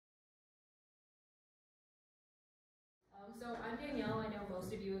So I'm Danielle. I know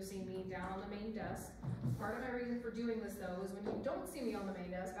most of you have seen me down on the main desk. Part of my reason for doing this though is when you don't see me on the main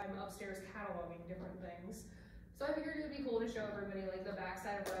desk, I'm upstairs cataloging different things. So I figured it would be cool to show everybody like the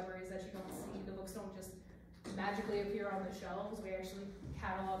backside of libraries that you don't see. The books don't just magically appear on the shelves. We actually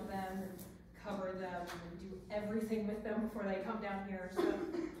catalog them and cover them and do everything with them before they come down here. So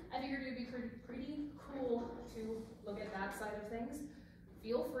I figured it would be pretty cool to look at that side of things.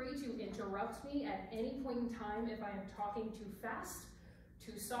 Feel free to interrupt me at any point in time if I am talking too fast,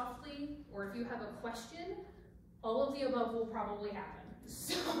 too softly, or if you have a question. All of the above will probably happen.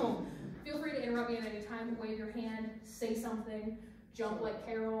 So feel free to interrupt me at any time, wave your hand, say something, jump like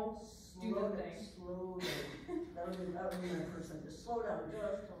Carol, do the thing. Slowly. That would be my first thing. Just slow down just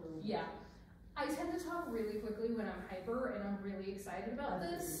a little bit. Yeah. I tend to talk really quickly when I'm hyper and I'm really excited about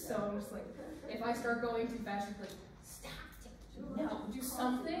this. So I'm just like, if I start going too fast, you're like, stop. No, do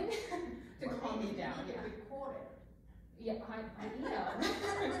something to calm me down. Yeah, record it. Yeah, I am.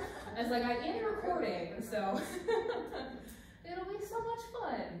 I was like, I am recording, so it'll be so much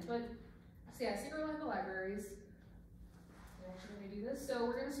fun. But so yeah, Secret Life of Libraries. We're actually going to do this. So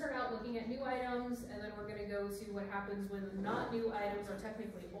we're going to start out looking at new items, and then we're going to go to what happens when not new items are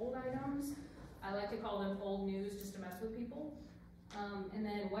technically old items. I like to call them old news just to mess with people. And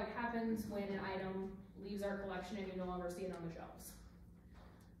then what happens when an item leaves our collection and you no longer see it on the shelves.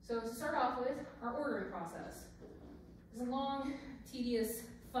 So to start off with, our ordering process. It's a long, tedious,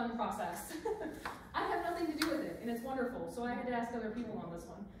 fun process. I have nothing to do with it, and it's wonderful, so I had to ask other people on this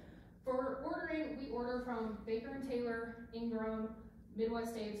one. For ordering, we order from Baker & Taylor, Ingram,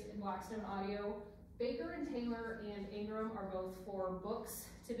 Midwest Tapes, and Blackstone Audio. Baker & Taylor and Ingram are both for books.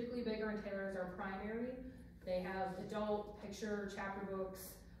 Typically, Baker & Taylor is our primary. They have adult, picture, chapter books,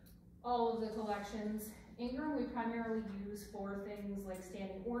 all of the collections. Ingram we primarily use for things like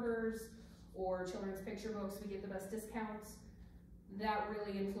standing orders or children's picture books. We get the best discounts. That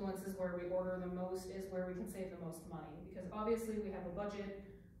really influences where we order the most, is where we can save the most money, because obviously we have a budget.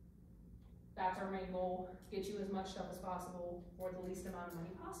 That's our main goal, get you as much stuff as possible for the least amount of money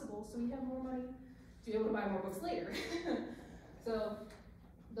possible so you have more money to be able to buy more books later. So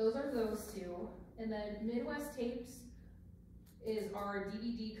those are those two. And then Midwest Tapes is our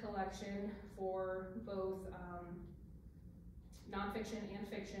DVD collection for both nonfiction and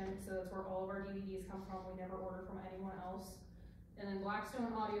fiction. So that's where all of our DVDs come from. We never order from anyone else. And then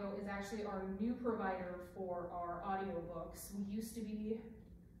Blackstone Audio is actually our new provider for our audiobooks. We used to be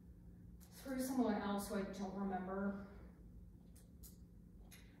through someone else who I don't remember.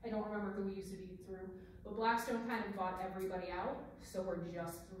 I don't remember who we used to be through, but Blackstone kind of bought everybody out, so we're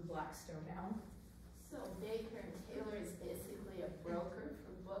just through Blackstone now. So Baker & Taylor is basically a broker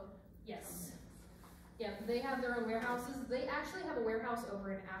for book? Yes. Yeah, they have their own warehouses. They actually have a warehouse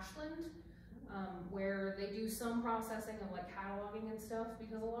over in Ashland where they do some processing of like cataloging and stuff,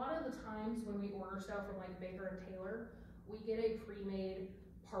 because a lot of the times when we order stuff from like Baker & Taylor, we get a pre-made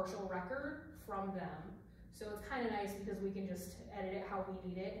partial record from them. So it's kind of nice because we can just edit it how we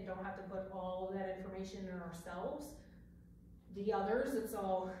need it and don't have to put all of that information in ourselves. The others, it's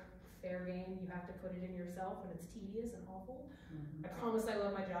all fair game. You have to put it in yourself, and it's tedious and awful. I promise I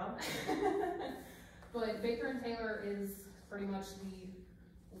love my job. But Baker & Taylor is pretty much the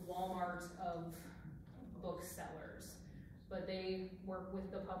Walmart of booksellers. But they work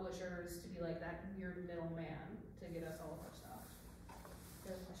with the publishers to be like that weird middleman to get us all of our stuff.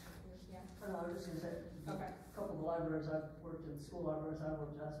 There's a question for you. Yeah. I was just going to say, okay. A couple of the libraries I've worked in, school libraries I've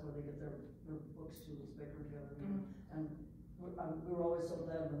worked, that's where they get their books to, is Baker & Taylor. And we were always so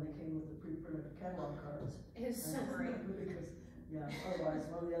glad when they came with the pre-printed catalog cards. It's so great. Because, yeah, otherwise,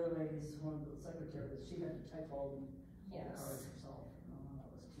 one of the other ladies, one of the secretaries, she had to type all the cards herself. That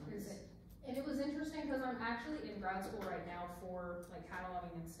was tedious. And it was interesting because I'm actually in grad school right now for like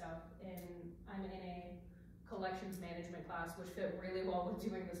cataloging and stuff, and I'm in a collections management class, which fit really well with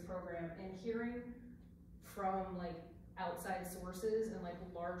doing this program, and hearing from like outside sources and like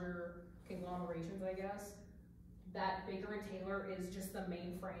larger conglomerations, I guess, that Baker & Taylor is just the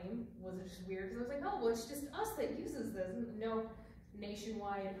mainframe was just weird, because I was like, oh, well, it's just us that uses this. No,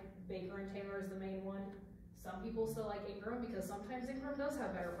 nationwide, Baker & Taylor is the main one. Some people still like Ingram because sometimes Ingram does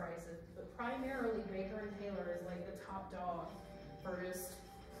have better prices, but primarily Baker & Taylor is like the top dog for just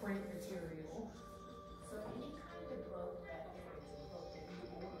print material. So any kind of book that you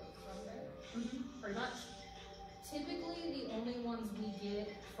order from there? Pretty much. Typically, the only ones we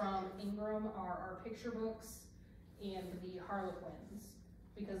get from Ingram are our picture books and the Harlequins,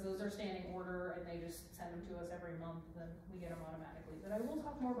 because those are standing order and they just send them to us every month, and we get them automatically. But I will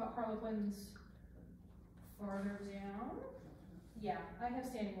talk more about Harlequins farther down. Yeah, I have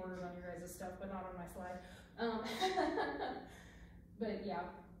standing orders on your guys' stuff, but not on my slide. Um, but yeah,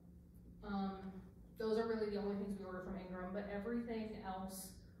 those are really the only things we order from Ingram, but everything else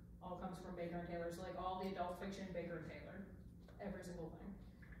all comes from Baker and Taylor. So like all the adult fiction, Baker and Taylor, every single thing.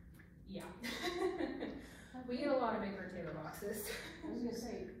 Yeah. We get a lot of Baker and Taylor boxes. I was gonna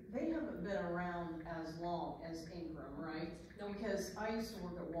say, they haven't been around as long as Ingram, right? No, because I used to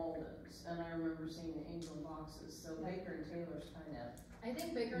work at Walden's, and I remember seeing the Ingram boxes, so Baker and Taylor's kind of. I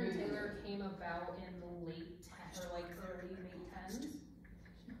think Baker and Taylor came about in the late 10s, or like early late 10s.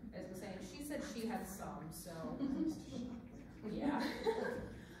 As I was saying, she said she had some, so yeah.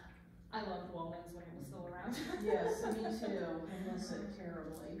 I loved Walden's when it was still around. Yes, me too. I miss it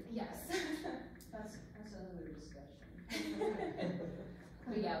terribly. Yes. That's another discussion.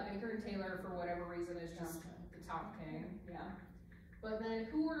 But yeah, Baker and Taylor, for whatever reason, is just the top king. Yeah. But then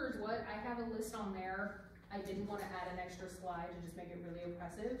who orders what? I have a list on there. I didn't want to add an extra slide to just make it really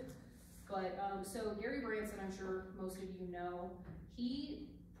oppressive. But so Gary Branson, I'm sure most of you know, he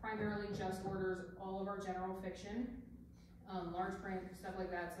primarily just orders all of our general fiction, large print, stuff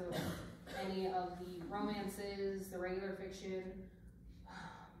like that. So any of the romances, the regular fiction,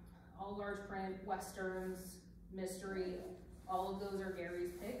 all large print, westerns, mystery, all of those are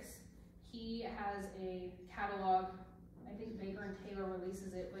Gary's picks. He has a catalog. I think Baker and Taylor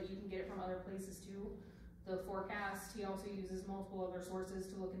releases it, but you can get it from other places too. The forecast, he also uses multiple other sources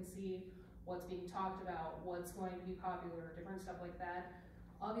to look and see what's being talked about, what's going to be popular, different stuff like that.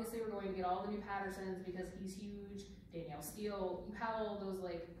 Obviously, we're going to get all the new Pattersons because he's huge. Danielle Steele, you have all those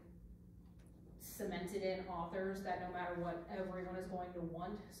like cemented in authors that no matter what, everyone is going to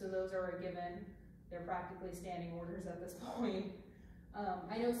want. So those are a given. They're practically standing orders at this point.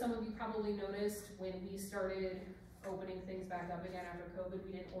 I know some of you probably noticed when we started opening things back up again after COVID,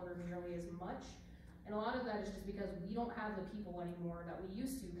 we didn't order nearly as much. And a lot of that is just because we don't have the people anymore that we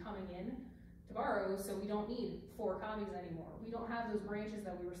used to coming in to borrow, so we don't need 4 copies anymore. We don't have those branches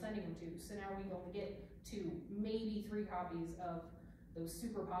that we were sending them to, so now we only get 2, maybe 3 copies of those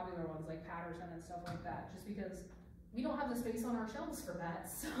super popular ones like Patterson and stuff like that, just because we don't have the space on our shelves for that,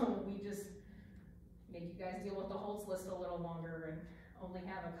 so we just make you guys deal with the Holtz list a little longer and only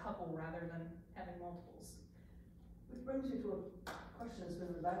have a couple rather than having multiples. Which brings me to a question that's been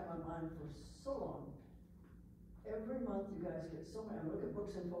in the back of my mind for so long. Every month you guys get so many, I look at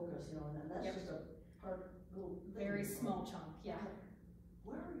Books in Focus, you know, and that's Yep. just a part, little thing. Very small chunk, yeah.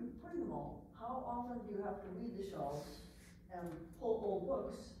 Where are you putting them all? How often do you have to read the shelves and pull old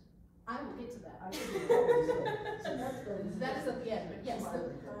books? I will get to that. I could do that. So that's been. That is at the end, but yes,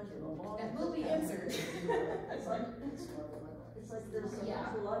 that will be answered. It's like there's a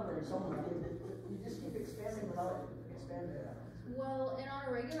natural library somewhere. You just keep expanding without expanding it. Well, and on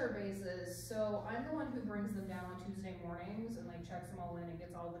a regular basis, so I'm the one who brings them down on Tuesday mornings and like checks them all in and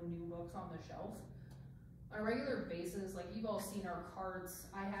gets all the new books on the shelf. On a regular basis, like you've all seen our carts,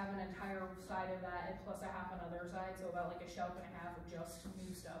 I have an entire side of that and plus I have another side, so about like a shelf and a half of just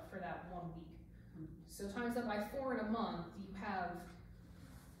new stuff for that 1 week. So times that by 4 in a month, you have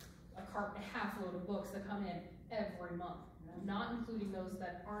a cart and a half load of books that come in every month, not including those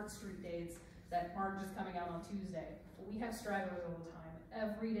that aren't street dates, that aren't just coming out on Tuesday. But we have stragglers all the time.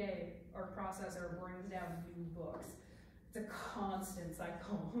 Every day, our processor brings down new books. It's a constant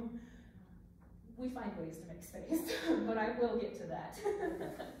cycle. We find ways to make space, but I will get to that.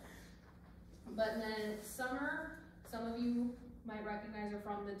 But then Summer, some of you might recognize her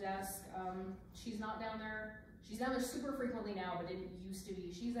from the desk. She's not down there. She's down there super frequently now, but didn't used to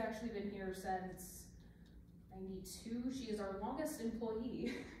be. She's actually been here since 92. She is our longest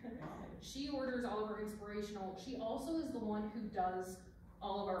employee. She orders all of our inspirational. She also is the one who does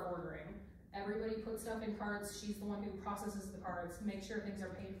all of our ordering. Everybody puts stuff in carts. She's the one who processes the carts, makes sure things are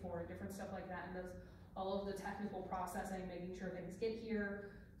paid for, different stuff like that, and does all of the technical processing, making sure things get here,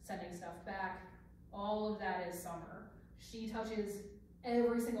 sending stuff back. All of that is Summer. She touches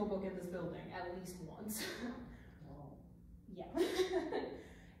every single book in this building at least once. Yeah.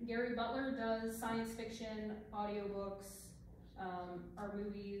 Gary Butler does science fiction, audiobooks, our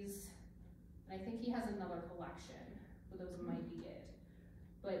movies, and I think he has another collection, but those might be it.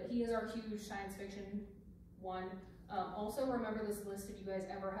 But he is our huge science fiction one. Also remember this list, if you guys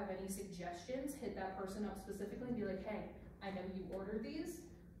ever have any suggestions, hit that person up specifically and be like, hey, I know you ordered these,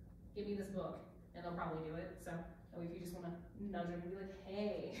 give me this book, and they'll probably do it. So if you just want to nudge them and be like,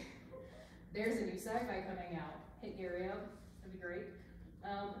 hey, there's a new sci-fi coming out, hit Gary up, that'd be great.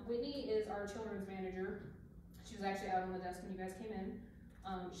 Whitney is our children's manager. She was actually out on the desk when you guys came in.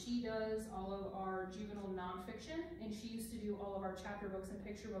 She does all of our juvenile nonfiction, and she used to do all of our chapter books and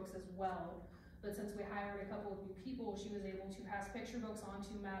picture books as well. But since we hired a couple of new people, she was able to pass picture books on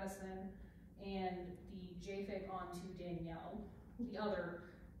to Madison and the JFIC onto Danielle, the other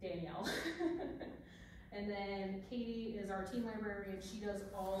Danielle. And then Katie is our teen librarian. She does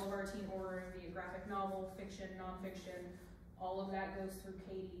all of our teen ordering, be it graphic novel, fiction, nonfiction, all of that goes through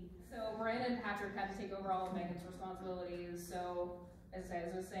Katie. So Miranda and Patrick had to take over all of Megan's responsibilities. So as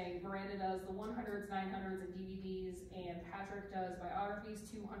I was saying, Miranda does the 100s, 900s, and DVDs, and Patrick does biographies,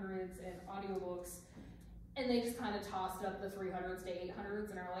 200s, and audiobooks. And they just kind of tossed up the 300s to 800s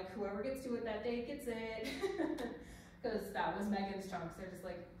and are like, whoever gets to it that day gets it. Because that was Megan's chunks. They're just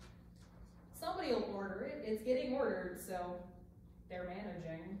like, somebody will order it, it's getting ordered, so they're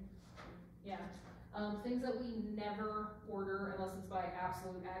managing. Yeah. Things that we never order unless it's by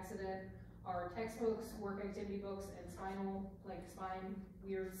absolute accident are textbooks, work activity books, and spine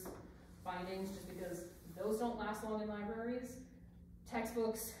weirds bindings, just because those don't last long in libraries.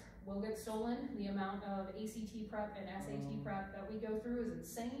 Textbooks will get stolen. The amount of ACT prep and SAT prep that we go through is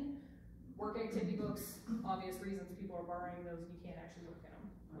insane. Work activity books, obvious reasons people are borrowing those, you can't actually look at them.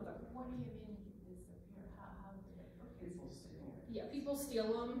 What do you mean disappear? How do they work? People steal. Yeah, people steal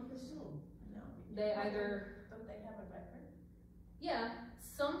them. They steal. No. They either, Don't they have a record? yeah,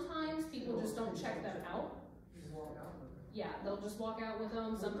 sometimes people just don't check them out. Just walk out with it. Yeah, they'll just walk out with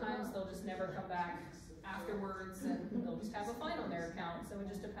them. Sometimes they'll just never come back afterwards and they'll just have a fine on their account. So it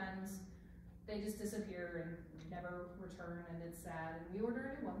just depends. They just disappear and never return, and it's sad, and we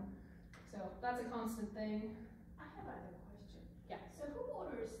order a new one. So that's a constant thing. I have another question. Yeah. So who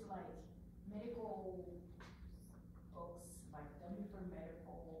orders like medical books, like Dummy for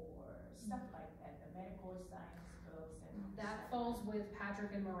Medical or stuff like that, the medical science books and That stuff? falls with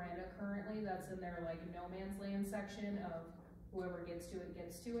Patrick and Miranda currently. That's in their like no man's land section of whoever gets to it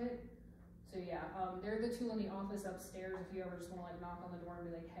gets to it. So yeah, they're the two in the office upstairs. If you ever just want to like knock on the door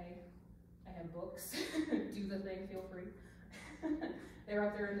and be like, hey, I have books, do the thing, feel free. They're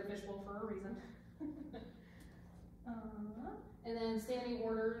up there in the fishbowl for a reason. And then standing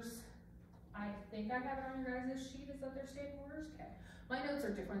orders, I think I have it on your guys' sheet. Is that their standing orders? Okay. My notes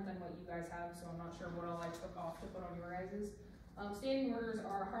are different than what you guys have, so I'm not sure what all I took off to put on your guys'. Standing orders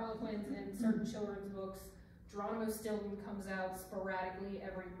are Harlequins and certain children's books. Geronimo Stilton comes out sporadically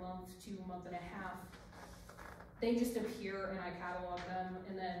every month to month and a half. They just appear and I catalog them,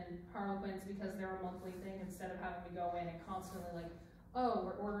 and then Harlequins, because they're a monthly thing, instead of having to go in and constantly like, oh,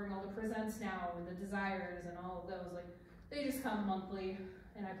 we're ordering all the presents now and the desires and all of those, like, they just come monthly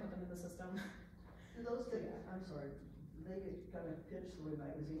and I put them in the system. Do those get, I'm sorry, do they get kind of pitched the way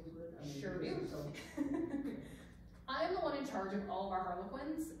magazines would? I mean, Sure do. I am the one in charge of all of our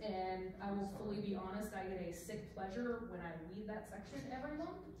Harlequins, and I will fully be honest, I get a sick pleasure when I read that section every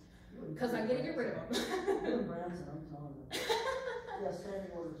month. Because I get to get rid of them. Branson, I'm telling you. Yeah,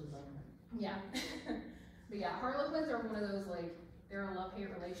 standing orders is on there. Yeah. But yeah, Harlequins are one of those, like, they're a love-hate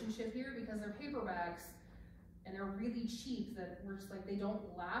relationship here because they're paperbacks and they're really cheap that we're just like, they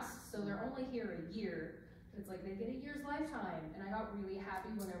don't last, so they're only here a year. It's like they get a year's lifetime. And I got really happy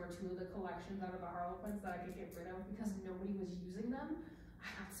when there were two of the collections out of the Harlequins that I could get rid of because nobody was using them.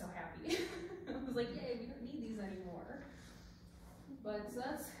 I got so happy. I was like, yay, we don't need these anymore. But so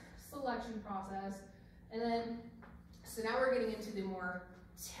that's selection process. And then, so now we're getting into the more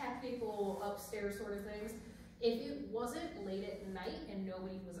technical upstairs sort of things. If it wasn't late at night and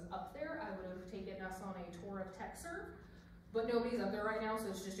nobody was up there, I would have taken us on a tour of TechServe, but nobody's up there right now, so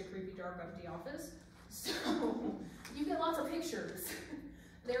it's just a creepy, dark, empty office. So you get lots of pictures.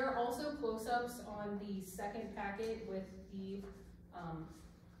 There are also close-ups on the second packet with the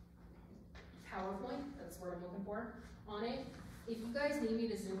PowerPoint, that's what I'm looking for, on it. If you guys need me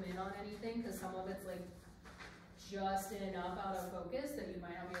to zoom in on anything, because some of it's like just enough out of focus that you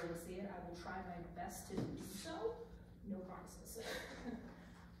might not be able to see it, I will try my best to do so. No promises.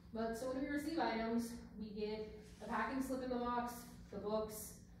 But so when we receive items, we get a packing slip in the box, the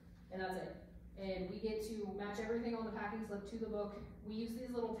books, and that's it. And we get to match everything on the packing slip to the book. We use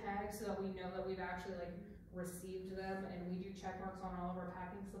these little tags so that we know that we've actually like received them, and we do check marks on all of our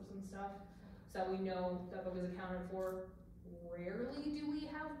packing slips and stuff so that we know that book is accounted for. Rarely do we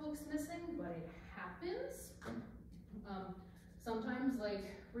have books missing, but it happens. Sometimes, like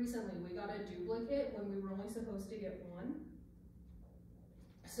recently, we got a duplicate when we were only supposed to get one.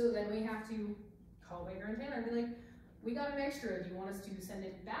 So then we have to call Baker and Tanner and be like, we got an extra, do you want us to send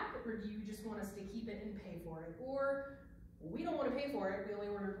it back, or do you just want us to keep it and pay for it? Or, we don't want to pay for it, we only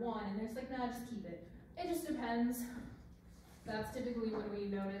ordered one, and it's like, nah, just keep it. It just depends. That's typically when we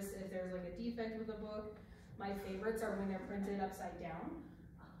notice if there's like a defect with a book. My favorites are when they're printed upside down.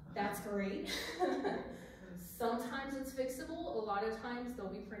 That's great. Sometimes it's fixable. A lot of times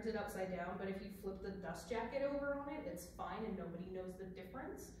they'll be printed upside down, but if you flip the dust jacket over on it, it's fine and nobody knows the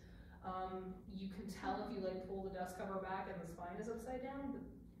difference. You can tell if you like pull the dust cover back and the spine is upside down, but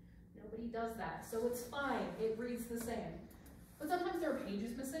nobody does that. So it's fine, it reads the same. But sometimes there are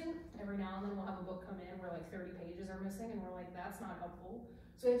pages missing. Every now and then we'll have a book come in where like 30 pages are missing and we're like, that's not helpful.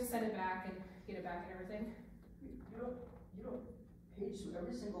 So we have to send it back and get it back and everything. You don't page through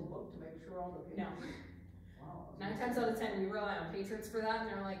every single book to make sure all the pages? No. Wow. 9 times out of 10 we rely on patrons for that, and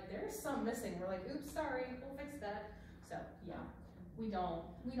they're like, there's some missing. We're like, oops, sorry, we'll fix that. So yeah, we don't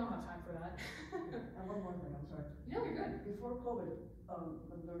have time for that. And one more thing, I'm sorry. No, you're good. Before COVID,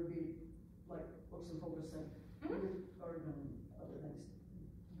 when there would be like books and focus thing, or even other things,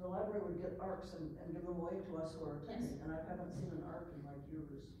 the library would get ARCs and give them away to us who are attending, and I haven't seen an ARC in like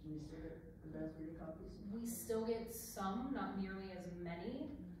years. Do we still get advanced reading copies? We still get some, not nearly as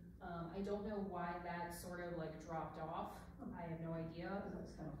many. I don't know why that sort of like dropped off. I have no idea.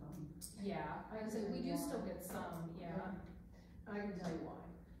 That's kind of fun. Yeah, I would say we do still get some, yeah. I can tell you why.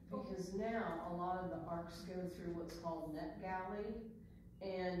 Because now a lot of the ARCs go through what's called NetGalley,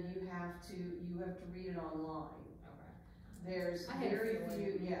 and you have to read it online. Okay. There's I had a very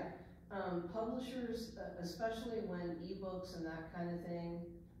feeling. few, publishers, especially when ebooks and that kind of thing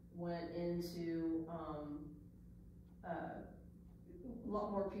went into, a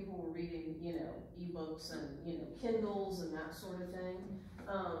lot more people were reading, ebooks and, Kindles and that sort of thing.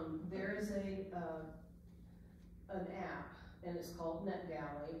 There is an app, and it's called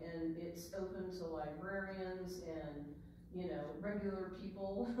NetGalley, and it's open to librarians and, regular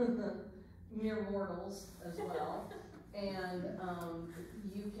people, mere mortals as well. And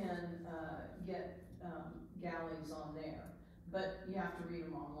you can get galleys on there, but you have to read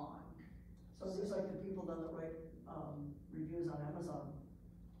them online. So it's just like the people that write reviews on Amazon.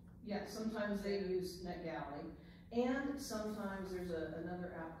 Yeah, sometimes they use NetGalley, and sometimes there's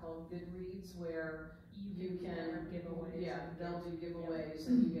another app called Goodreads where you can giveaways. Yeah, they'll do giveaways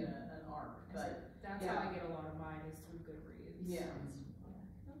and you get an ARC. But that's how I get a lot of mine is through Goodreads. yeah,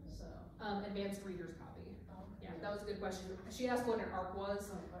 so advanced reader's copy. Yeah, that was a good question. She asked what an ARC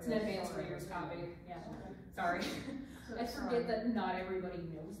was. It's an advanced reader's copy. Yeah, sorry. I forget that not everybody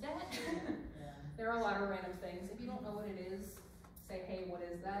knows that. There are a lot of random things. If you don't know what it is, say, hey, what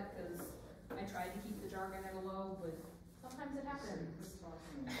is that? Because I tried to keep the jargon at a low, but sometimes it happens.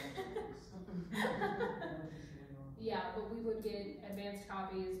 Yeah, but we would get advanced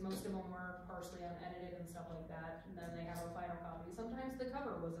copies. Most of them were partially unedited and stuff like that. And then they have a final copy. Sometimes the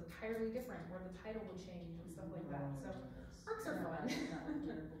cover was entirely different, where the title would change and stuff like that. So ARCs are fun.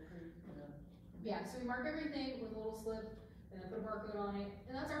 Yeah, so we mark everything with a little slip and then put a barcode on it.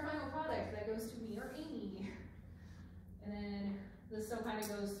 And that's our final product that goes to me or Amy. And then this still kind of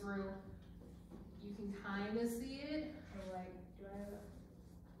goes through. You can kind of see it. Or like, do I have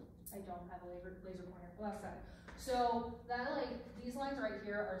I don't have a laser pointer. Well, that's that. So that these lines right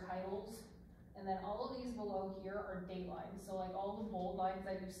here are titles, and then all of these below here are date lines. So like all the bold lines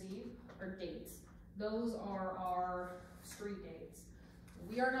that you see are dates. Those are our street dates.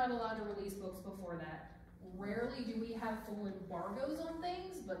 We are not allowed to release books before that. Rarely do we have full embargoes on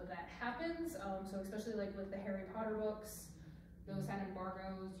things, but that happens. So especially like with the Harry Potter books, those had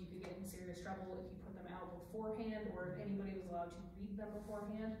embargoes. You could get in serious trouble if you put them out beforehand, or if anybody was allowed to read them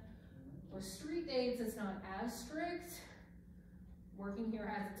beforehand. With street dates, it's not as strict. Working here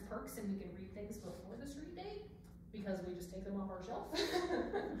has its perks, and we can read things before the street date because we just take them off our shelf.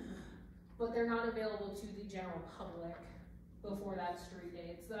 But they're not available to the general public before that street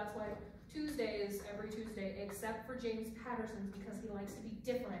date. So that's why Tuesdays, every Tuesday, except for James Patterson's, because he likes to be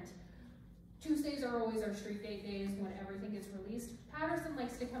different. Tuesdays are always our street date days when everything gets released. Patterson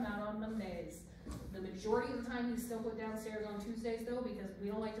likes to come out on Mondays. The majority of the time he's still put downstairs on Tuesdays though, because we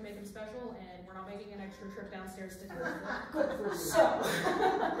don't like to make him special, and we're not making an extra trip downstairs to do it. Good for you. So, Awesome.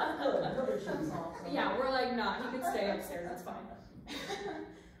 yeah, we're like, nah, he can stay upstairs, that's fine.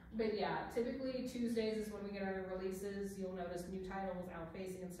 But yeah, typically Tuesdays is when we get our new releases. You'll notice new titles,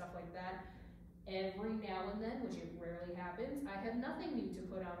 outfacing and stuff like that. Every now and then, which it rarely happens, I have nothing new to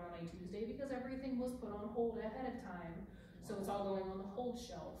put out on a Tuesday because everything was put on hold ahead of time. So it's all going on the hold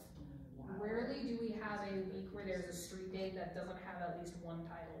shelf. Rarely do we have a week where there's a street date that doesn't have at least one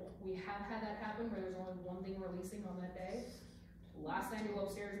title. We have had that happen where there's only one thing releasing on that day. Last I knew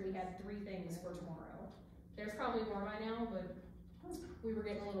upstairs we had 3 things for tomorrow. There's probably more by now, but we were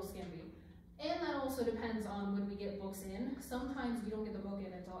getting a little skimpy. And that also depends on when we get books in. Sometimes we don't get the book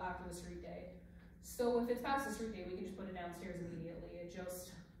in until after the street day. So if it's past the street day, we can just put it downstairs immediately. It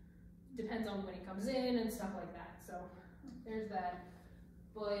just depends on when it comes in and stuff like that. So there's that.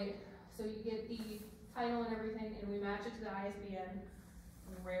 But so you get the title and everything, and we match it to the ISBN.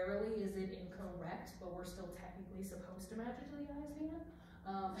 Rarely is it incorrect, but we're still technically supposed to match it to the ISBN.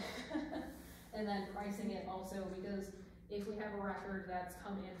 And then pricing it also, because if we have a record that's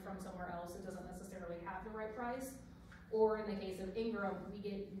come in from somewhere else, it doesn't necessarily have the right price. Or in the case of Ingram, we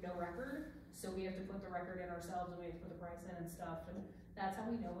get no record, so we have to put the record in ourselves and we have to put the price in and stuff. And that's how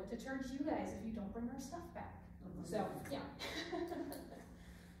we know what to charge you guys if you don't bring our stuff back. So, yeah.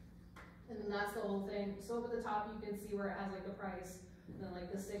 And then that's the whole thing. So up at the top, you can see where it has like the price, and then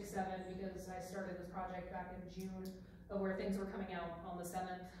like the 6, 7, because I started this project back in June of where things were coming out on the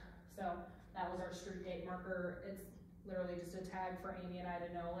 7th. So that was our street date marker. It's literally just a tag for Amy and I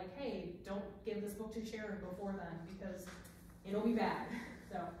to know, like, hey, don't give this book to Sharon before then because it'll be bad.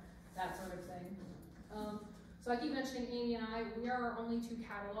 So that sort of thing. So I keep mentioning Amy and I, we are our only 2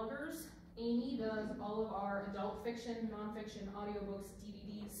 catalogers. Amy does all of our adult fiction, nonfiction, audiobooks,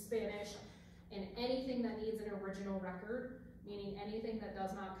 DVDs, Spanish, and anything that needs an original record, meaning anything that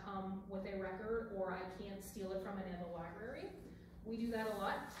does not come with a record or I can't steal it from an in the library. We do that a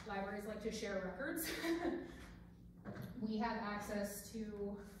lot. Libraries like to share records. We have access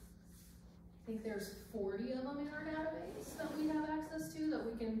to, I think there's 40 of them in our database that we have access to that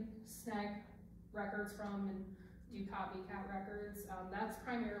we can snag records from and do copycat records. That's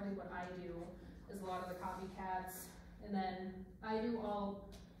primarily what I do, is a lot of the copycats. And then I do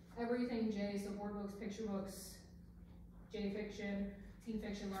everything J, so board books, picture books, J fiction, teen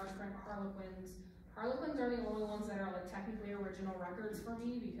fiction, large print, Harlequins. Harlequins are the only ones that are like technically original records for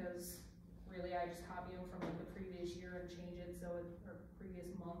me because really I just copy them from like the previous year and change it or previous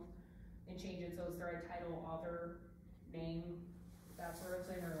month and change it so it's the right title, author, name, that sort of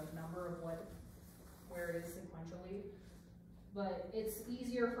thing, or like number of where it is sequentially. But it's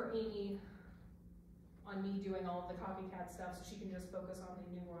easier for Amy on me doing all of the copycat stuff so she can just focus on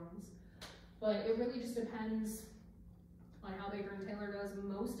the new ones. But it really just depends on how Baker and Taylor does.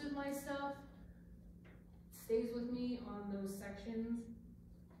 Most of my stuff stays with me on those sections.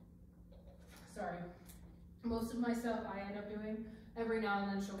 Sorry. Most of my stuff I end up doing. Every now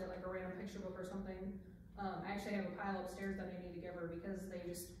and then she'll get like a random picture book or something. I actually have a pile upstairs that I need to give her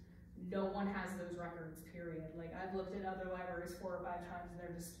because no one has those records, period. Like I've looked at other libraries 4 or 5 times and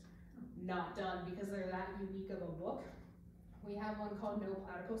they're just not done because they're that unique of a book. We have one called No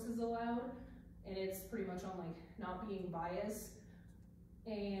Platypuses Allowed, and it's pretty much on like not being biased,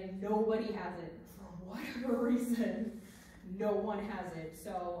 and nobody has it for whatever reason. No one has it,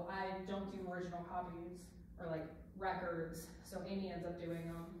 so I don't do original copies or like records, so Amy ends up doing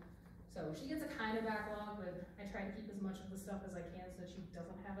them. So she gets a kind of backlog, but I try to keep as much of the stuff as I can so she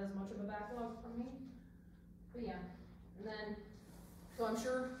doesn't have as much of a backlog from me. But yeah, and then, so I'm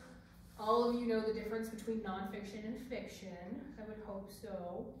sure all of you know the difference between nonfiction and fiction. I would hope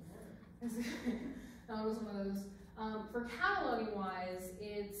so. That was one of those. For cataloging wise,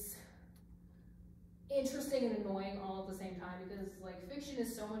 it's interesting and annoying all at the same time because like fiction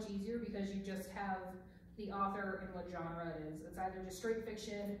is so much easier because you just have the author and what genre it is. It's either just straight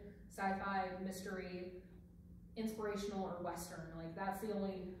fiction, sci-fi, mystery, inspirational, or Western. Like that's the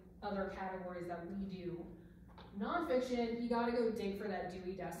only other categories that we do. Nonfiction, you gotta go dig for that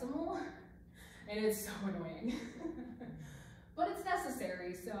Dewey Decimal, and it's so annoying. But it's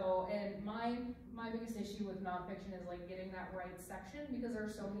necessary, so, and my biggest issue with nonfiction is like getting that right section because there are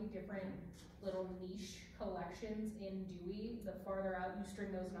so many different little niche collections in Dewey. The farther out you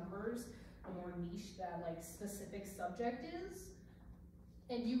string those numbers, the more niche that like specific subject is.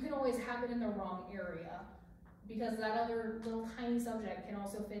 And you can always have it in the wrong area because that other little tiny subject can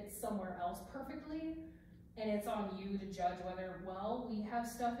also fit somewhere else perfectly. And it's on you to judge whether, well, we have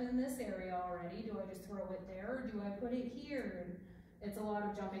stuff in this area already. Do I just throw it there or do I put it here? And it's a lot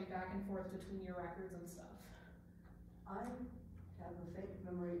of jumping back and forth between your records and stuff. I have a faint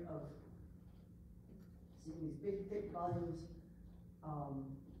memory of seeing these big, thick volumes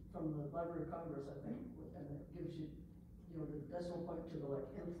from the Library of Congress, I think, and it gives you, the decimal point to the like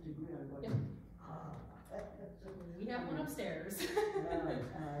nth degree. I'm going, We have one upstairs.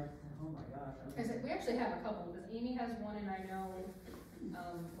 Oh my gosh. We actually have a couple because Amy has one and I know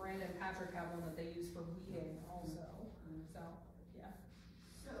Brandon and Patrick have one that they use for weeding also. So, yeah.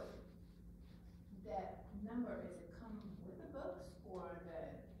 So, that number, is it come with the books or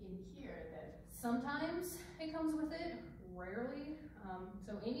in here that? Sometimes it comes with it, rarely.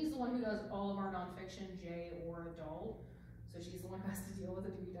 So Amy's the one who does all of our nonfiction, J or adult. So she's the one who has to deal with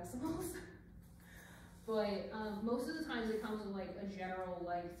the Dewey Decimals. But most of the times it comes with like a general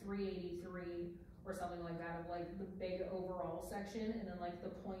like 383 or something like that of like the big overall section, and then like the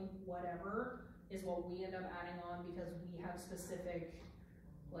point whatever is what we end up adding on because we have specific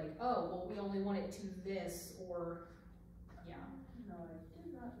like, oh, well we only want it to this, or yeah. No, I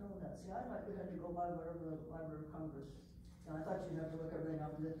did not know that. See, I thought you had to go by whatever the Library of Congress. And I thought you'd have to look everything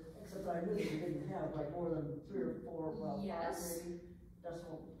up, except but I knew that you didn't have like more than 3 or 4, well, 5 Yes. maybe,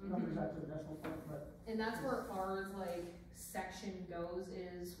 decimal, numbers after the decimal point, but. And that's where, as far as like section goes,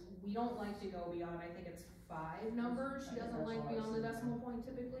 is we don't like to go beyond, I think it's 5 numbers. She doesn't like beyond the decimal point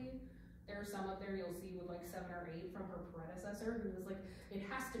typically. There's some up there you'll see with like 7 or 8 from her predecessor who was like, it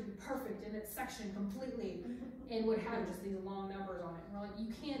has to be perfect in its section completely, and would have just these long numbers on it. And we're like, you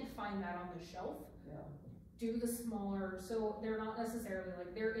can't find that on the shelf. Yeah. Do the smaller, so they're not necessarily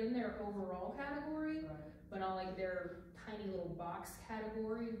like, they're in their overall category, Right. but on like their tiny little box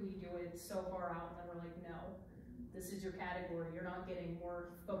category, we do it so far out, and then we're like, no, this is your category. You're not getting more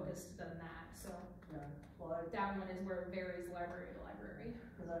focused than that. So Yeah, well, that one is where it varies library to library.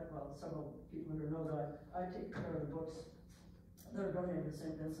 because well, several people here know that I take care of the books that are donated to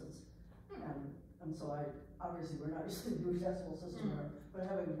St. Vincent's. And so obviously we're not using the Booth decimal system there, but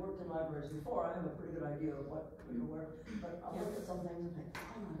having worked in libraries before, I have a pretty good idea of what, where, but I'll look at some things and think,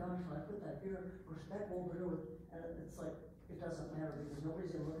 oh my gosh, will I put that here, or should that go over here with, and it's like, it doesn't matter, because nobody's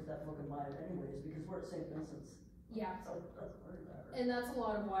gonna look at that book and buy it anyways, because we're at St. Vincent's. Yeah. So it doesn't really matter. And that's a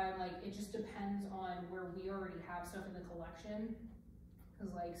lot of why I'm like, it just depends on where we already have stuff in the collection.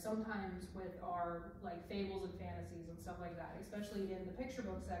 Cause like sometimes with our like fables and fantasies and stuff like that, especially in the picture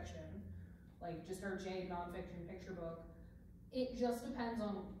book section, like just our J nonfiction picture book, it just depends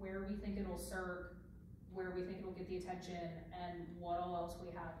on where we think it'll serve, where we think it'll get the attention, and what all else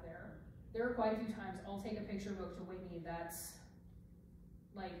we have there. There are quite a few times I'll take a picture book to Whitney that's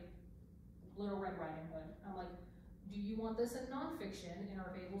like Little Red Riding Hood. I'm like, do you want this in nonfiction in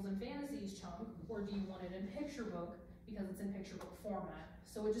our fables and fantasies chunk, or do you want it in picture book because it's in picture book format?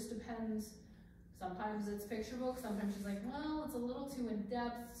 So it just depends. Sometimes it's picture book, sometimes she's like, well, it's a little too in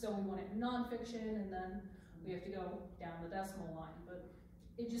depth, so we want it in nonfiction, and then we have to go down the decimal line. But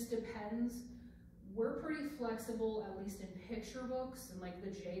it just depends. We're pretty flexible, at least in picture books and like the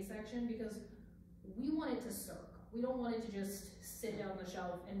J section, because we want it to circ. We don't want it to just sit down the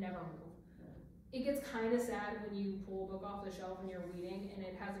shelf and never move. It gets kind of sad when you pull a book off the shelf and you're reading and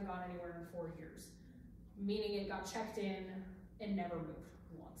it hasn't gone anywhere in 4 years. Meaning it got checked in and never moved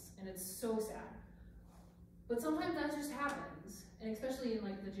once. And it's so sad. But sometimes that just happens. And especially in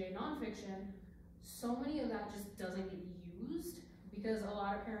like the J nonfiction, so many of that just doesn't get used because a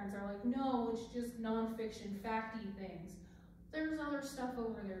lot of parents are like, no, it's just nonfiction, facty things. There's other stuff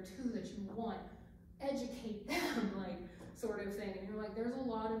over there too that you want. Educate them, like, sort of thing. And you're like, there's a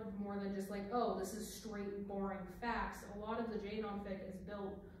lot of more than just like, oh, this is straight boring facts. A lot of the J nonfic is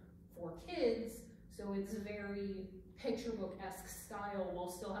built for kids, so it's very picture book-esque style while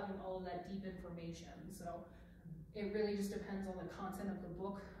still having all of that deep information. So it really just depends on the content of the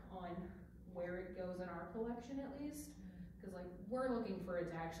book, on where it goes in our collection at least. Because like, we're looking for it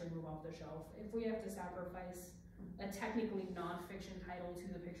to actually move off the shelf. If we have to sacrifice a technically non-fiction title to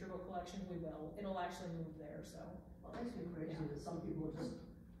the picture book collection, we will. It'll actually move there, so. Well, it makes me crazy that some people just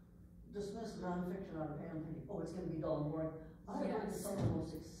dismiss nonfiction out of hand thinking, oh, it's gonna be dull and boring. I have read some of the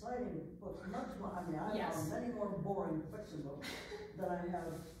most exciting books, much more, I mean, I found many more boring fiction books than I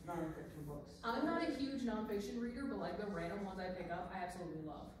have nonfiction books. I'm not a huge nonfiction reader, but like the random ones I pick up, I absolutely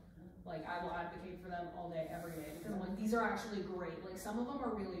love. Like, I will advocate for them all day, every day, because I'm like, these are actually great. Like, some of them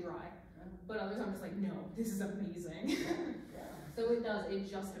are really dry, but others I'm just like, no, this is amazing. So it does, it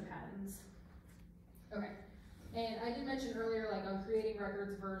just depends. Okay, and I did mention earlier, like, on creating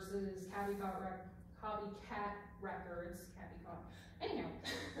records versus copycat records, anyhow.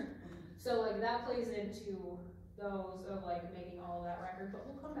 So, like, that plays into those of, like, making all of that record, but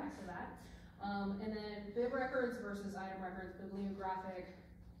we'll come back to that. And then bib records versus item records, bibliographic.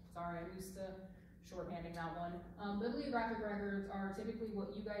 Sorry, I'm used to shorthanding that one. Bibliographic records are typically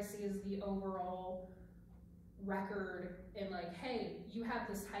what you guys see as the overall record, and like, hey, you have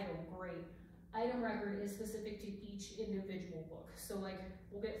this title, great. Item record is specific to each individual book. So like,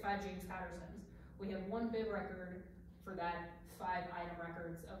 we'll get 5 James Pattersons. We have 1 bib record for that 5 item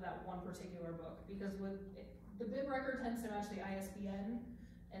records of that one particular book, because the bib record tends to match the ISBN,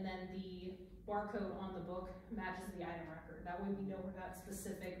 and then the barcode on the book matches the item record. That way we know where that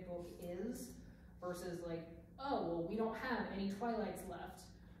specific book is, versus like, oh, well, we don't have any Twilights left.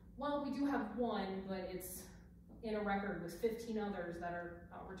 Well, we do have 1, but it's in a record with 15 others that are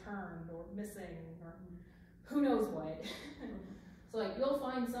returned or missing or who knows what. So like, you'll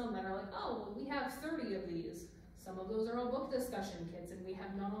find some that are like, oh, well, we have 30 of these. Some of those are all book discussion kits and we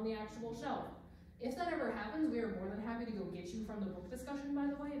have none on the actual shelf. If that ever happens, we are more than happy to go get you from the book discussion, by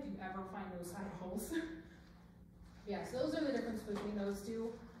the way, if you ever find those titles. Yeah, so those are the difference between those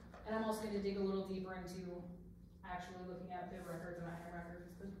two. And I'm also going to dig a little deeper into actually looking at bib records and item records,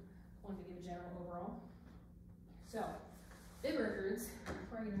 but I wanted to give a general overall. So, bib records,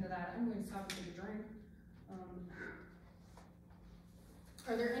 before I get into that, had. I'm going to stop and take a drink.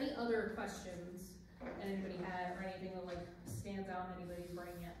 Are there any other questions that anybody had, or anything that like stands out in anybody's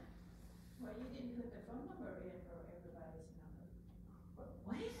brain yet? Well, you didn't put the phone number in for everybody's number.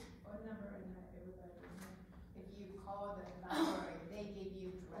 What? Phone number in everybody's number. If you call the number, they give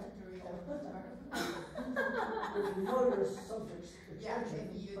you directory number. If you know your subject's Yeah,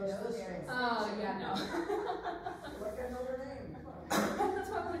 extension, if you press know this their one. Oh, yeah, no. Like I know their name. That's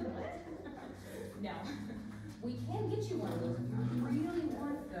why I'm like, what? No. We can get you one of those if you really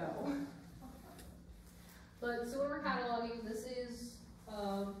want though. But so when we're cataloging, this is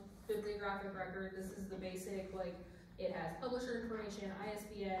a bibliographic record. This is the basic, like, it has publisher information,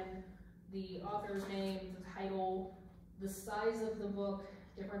 ISBN, the author's name, the title, the size of the book,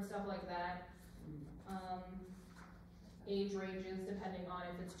 different stuff like that. Age ranges depending on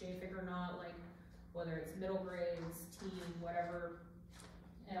if it's JFIC or not, like whether it's middle grades, teen, whatever,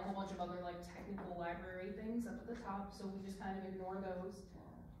 and a whole bunch of other like technical library things up at the top, so we just kind of ignore those.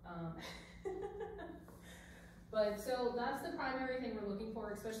 But so that's the primary thing we're looking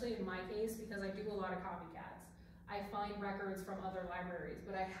for, especially in my case, because I do a lot of copycats. I find records from other libraries,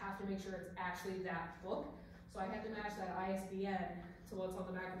 but I have to make sure it's actually that book, so I have to match that ISBN to what's on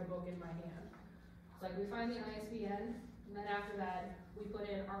the back of the book in my hand. Like we find the ISBN, and then after that, we put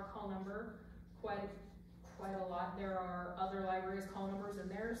in our call number quite a lot. There are other libraries' call numbers in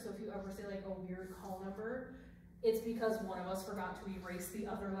there, so if you ever say like a weird call number, it's because one of us forgot to erase the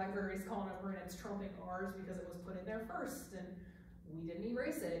other library's call number and it's trumping ours because it was put in there first, and we didn't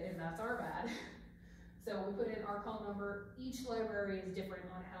erase it, and that's our bad. So we put in our call number. Each library is different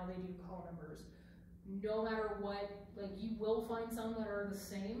on how they do call numbers. No matter what, like you will find some that are the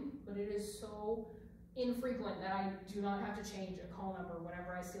same, but it is so infrequent that I do not have to change a call number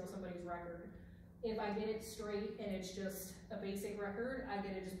whenever I steal somebody's record. If I get it straight and it's just a basic record, I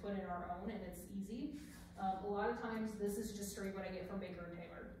get to just put in our own and it's easy. A lot of times this is just straight what I get from Baker and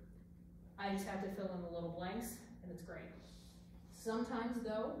Taylor. I just have to fill in the little blanks and it's great. Sometimes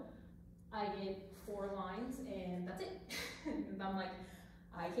though, I get 4 lines and that's it. And I'm like,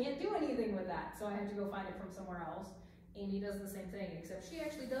 I can't do anything with that, so I have to go find it from somewhere else. Amy does the same thing, except she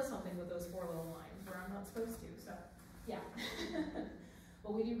actually does something with those 4 little lines where I'm not supposed to, so yeah.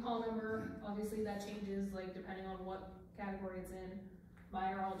 But we do call number, obviously that changes like depending on what category it's in.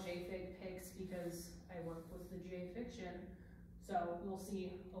 Mine are all JFIC picks because I work with the J fiction, so we'll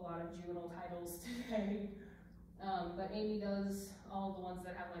see a lot of juvenile titles today. But Amy does all the ones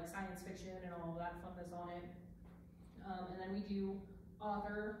that have like science fiction and all of that funness on it. And then we do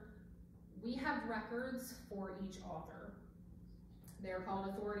author. We have records for each author. They're called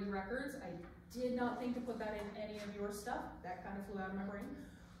authority records. I did not think to put that in any of your stuff. That kind of flew out of my brain.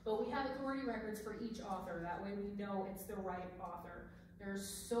 But we have authority records for each author. That way we know it's the right author. There's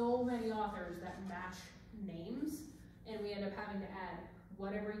so many authors that match names, and we end up having to add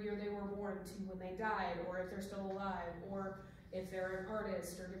whatever year they were born to when they died, or if they're still alive, or if they're an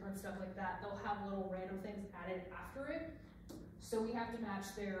artist, or different stuff like that. They'll have little random things added after it. So we have to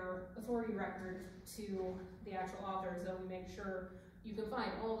match their authority record to the actual author, so we make sure you can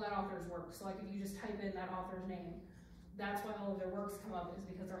find all of that author's work. So like if you just type in that author's name, that's why all of their works come up, is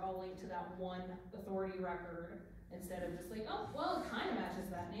because they're all linked to that one authority record, instead of just like, oh, well, it kind of matches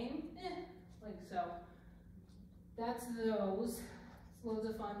that name, like so. That's those. It's loads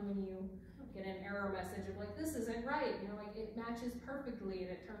of fun when you get an error message of like, this isn't right. You know, like it matches perfectly,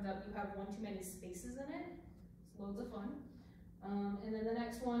 and it turns out you have one too many spaces in it. It's loads of fun. And then the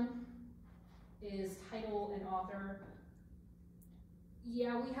next one is title and author.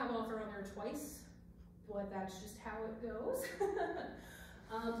 Yeah, we have author on there twice, but that's just how it goes.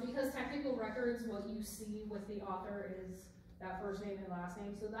 Because technical records, what you see with the author is that first name and last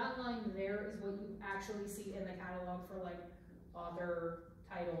name. So that line there is what you actually see in the catalog for like author,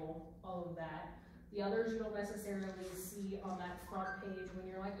 title, all of that. The others you don't necessarily see on that front page when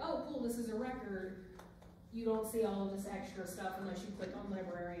you're like, oh cool, this is a record. You don't see all of this extra stuff unless you click on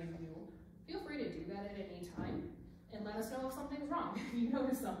librarian view. Feel free to do that at any time and let us know if something's wrong, if you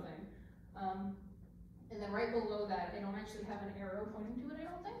notice something. And then right below that, I don't actually have an arrow pointing to it,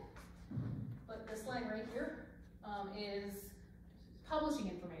 I don't think. But this line right here is publishing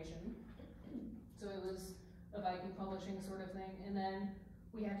information. So it was a Viking publishing sort of thing. And then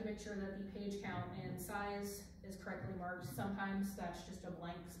we have to make sure that the page count and size is correctly marked. Sometimes that's just a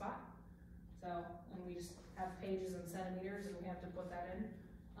blank spot. So, and we just have pages in centimeters and we have to put that in.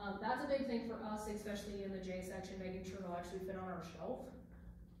 That's a big thing for us, especially in the J section, making sure they'll actually fit on our shelf.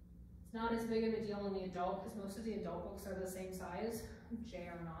 It's not as big of a deal in the adult, because most of the adult books are the same size. J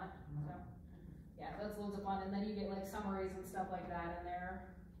are not. So, yeah, that's loads of fun. And then you get like summaries and stuff like that in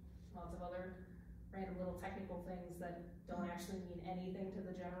there. random little technical things that don't actually mean anything to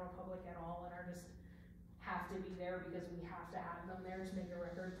the general public at all and are just have to be there because we have to have them there to make a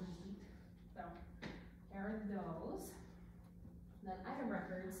record complete. So, there are those. And then item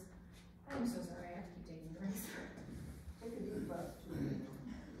records. I'm so sorry, I have to keep taking drinks. Take a deep breath too.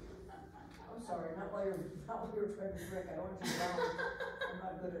 I'm sorry, not while you're trying to drink, I don't want you down. I'm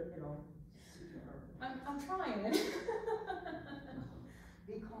not good at, I'm trying.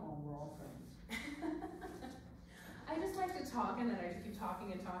 Be calm, we're all friends. I just like to talk and then I just keep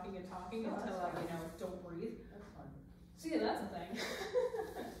talking and talking and talking until I, don't breathe. That's fine. So yeah, that's a thing.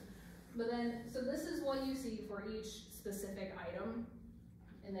 But then, so this is what you see for each specific item.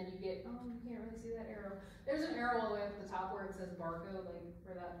 And then you get, oh, you can't really see that arrow. There's an arrow all the way up at the top where it says barcode, like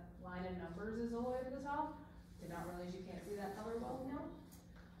where that line of numbers is all the way up at the top. Did not realize you can't see that color well now.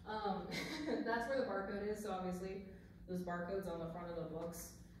 That's where the barcode is, so obviously those barcodes on the front of the books,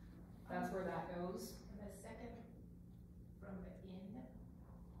 that's where that goes. And the second from the end, What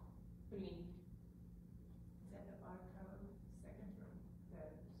do you mean? is that the barcode? Second from the.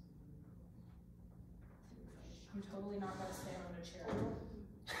 I'm totally not gonna stand on a chair.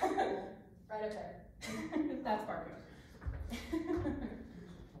 Right up there. That's barcode.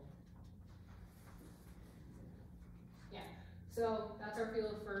 Yeah, so that's our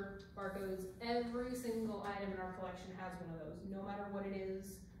field for barcodes. Every single item in our collection has one of those, no matter what it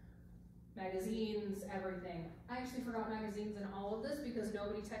is. Magazines, everything. I actually forgot magazines in all of this because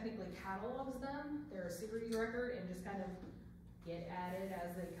nobody technically catalogs them. They're a series record and just kind of get added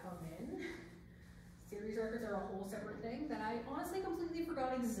as they come in. Series records are a whole separate thing that I honestly completely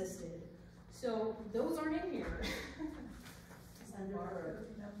forgot existed. So those aren't in here. Is the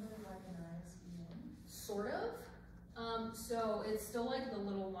barcode number like an ISBN? Sort of. So it's still like the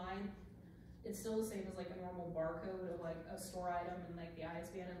little line. It's still the same as like a normal barcode of like a store item and like the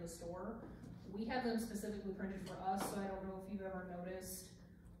ISBN in the store. We have them specifically printed for us, so I don't know if you've ever noticed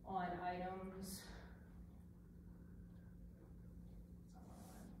on items.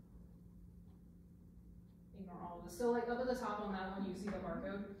 Ignore all of this. So like up at the top on that one, you see the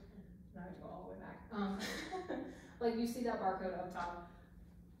barcode. Now I have to go all the way back. Like you see that barcode up top.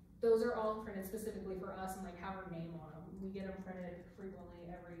 Those are all printed specifically for us and like have our name on them. We get them printed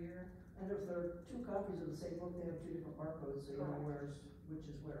frequently every year. And if there are two copies of the same book, they have two different barcodes, so you know which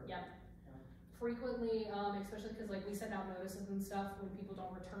is where. Yep. Yeah. Frequently, especially because like we send out notices and stuff when people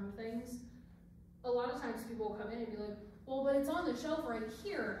don't return things. A lot of times people will come in and be like, well, but it's on the shelf right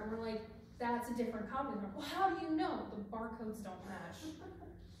here. And we're like, that's a different copy. And they're like, well, how do you know? The barcodes don't match.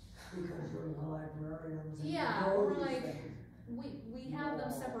 Because we're the librarians. And Yeah, know we're these like, things. we have them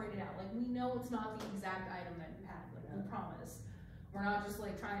separated out. Like we know it's not the exact item that you had. Like we promise. We're not just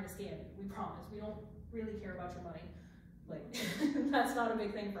like trying to scam you. We promise. We don't really care about your money. Like that's not a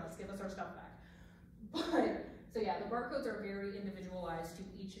big thing for us. Give us our stuff back. But so yeah, the barcodes are very individualized to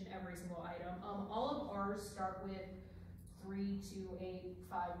each and every single item. All of ours start with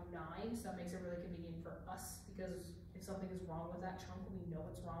 32859, so that makes it really convenient for us because if something is wrong with that chunk, we know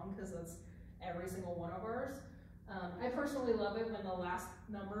it's wrong because that's every single one of ours. I personally love it when the last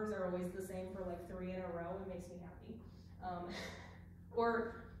numbers are always the same for like 3 in a row. It makes me happy.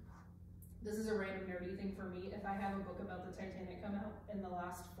 Or this is a random nerdy thing for me. If I have a book about the Titanic come out and the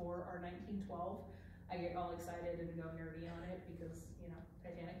last 4 are 1912, I get all excited and go nerdy on it because,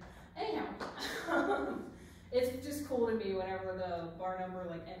 Titanic. Anyhow, it's just cool to me whenever the bar number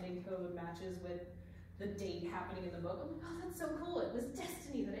like ending code matches with the date happening in the book. I'm like, oh, that's so cool. It was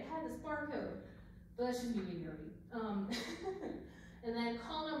destiny that it had this barcode. But that's just me being nerdy. And then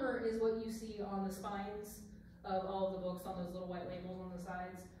call number is what you see on the spines of all of the books on those little white labels on the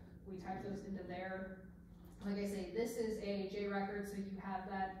sides. We type those into there. Like I say, this is a J record, so you have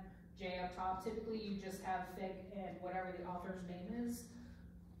that J up top. Typically you just have fic and whatever the author's name is.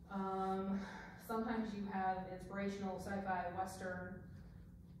 Sometimes you have inspirational, sci-fi, western.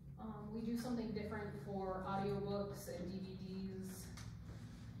 We do something different for audiobooks and DVDs.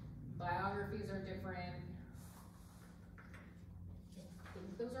 Biographies are different. I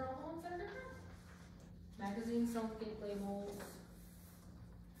think those are all the ones that are different. Magazines don't get labels.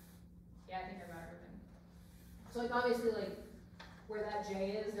 Yeah, I think I got everything. So like obviously like where that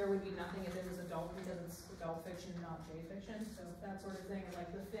J is, there would be nothing if it was adult because it's adult fiction, not J fiction. So that sort of thing, and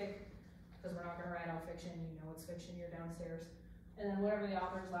like the fic, because we're not gonna write out fiction, it's fiction, you're downstairs. And then whatever the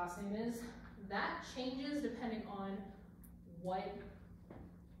author's last name is, that changes depending on what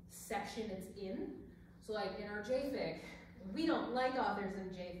section it's in. So like in our JFic, we don't like authors in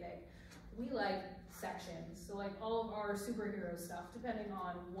JFic. We like sections. So like all of our superhero stuff, depending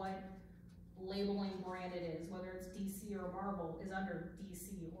on what labeling brand it is, whether it's DC or Marvel, is under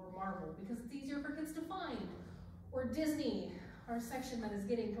DC, or Marvel because it's easier for kids to find. Or Disney, our section that is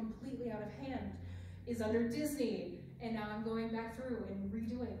getting completely out of hand is under Disney. And now I'm going back through and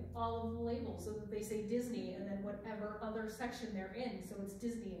redoing all of the labels so that they say Disney and then whatever other section they're in. So it's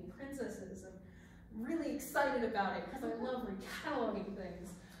Disney and princesses. I'm really excited about it because I love recataloging things.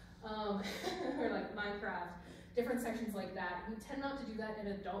 Or like Minecraft, different sections like that. We tend not to do that in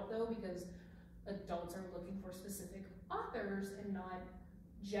adult though because adults are looking for specific authors and not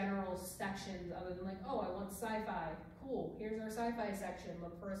general sections other than like, oh, I want sci-fi. Cool, here's our sci-fi section,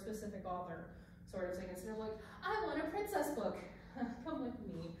 look for a specific author. Sort of thing, instead of like, I want a princess book, come with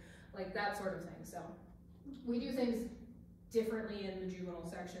me, like that sort of thing. So we do things differently in the juvenile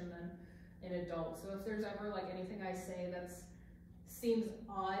section than in adult. So if there's ever like anything I say that seems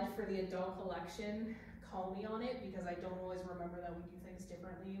odd for the adult collection, call me on it because I don't always remember that we do things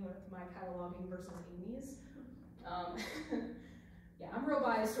differently with my cataloging versus Amy's. Yeah, I'm real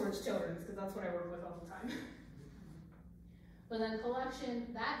biased towards children's because that's what I work with all the time. But then collection,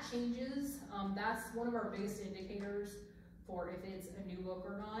 that changes. That's one of our biggest indicators for if it's a new book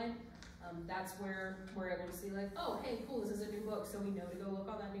or not. That's where we're able to see like, oh, hey, cool, this is a new book, so we know to go look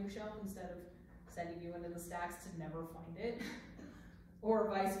on that new shelf instead of sending you into the stacks to never find it. Or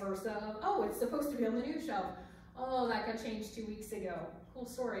vice versa, oh, it's supposed to be on the new shelf. Oh, that got changed 2 weeks ago. Cool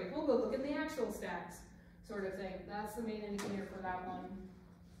story, we'll go look in the actual stacks, sort of thing. That's the main indicator for that one.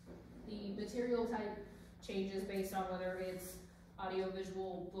 The material type changes based on whether it's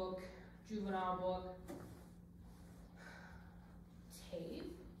audiovisual book, juvenile book,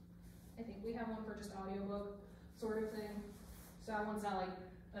 tape. I think we have one for just audiobook sort of thing. So that one's not like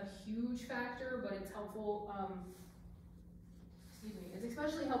a huge factor, but it's helpful. It's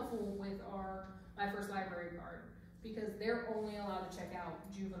especially helpful with my first library card because they're only allowed to check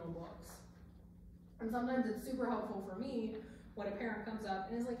out juvenile books. And sometimes it's super helpful for me when a parent comes up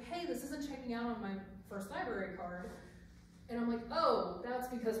and is like, hey, this isn't checking out on my first library card. And I'm like, oh, that's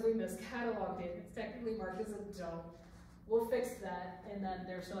because we miscatalogued it. It's technically marked as adult. We'll fix that, and then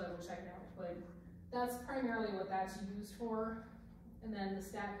they're still able to check it out. But that's primarily what that's used for. And then the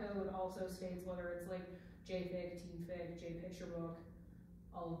stat code also states whether it's like JFig, TeenFig, JPicture Book,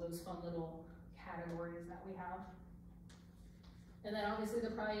 all of those fun little categories that we have. And then obviously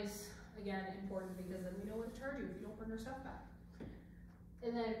the price, again, important because then we know what to charge you if you don't bring your stuff back.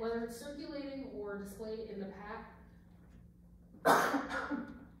 And then whether it's circulating or displayed in the pack.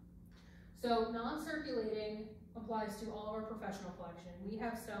 So non-circulating applies to all of our professional collection. We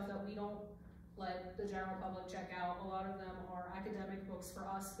have stuff that we don't let the general public check out. A lot of them are academic books for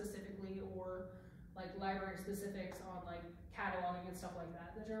us specifically, or like library specifics on like cataloging and stuff like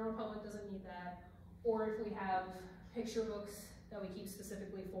that. The general public doesn't need that. Or if we have picture books that we keep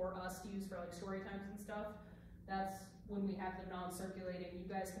specifically for us to use for like story times and stuff, that's when we have the non-circulating. You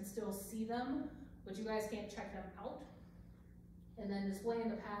guys can still see them, but you guys can't check them out. And then display in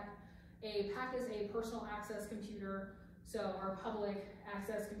the pack. A pack is a personal access computer, so our public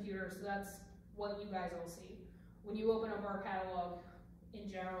access computer, so that's what you guys all see. When you open up our catalog in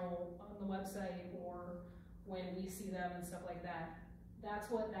general on the website or when we see them and stuff like that, that's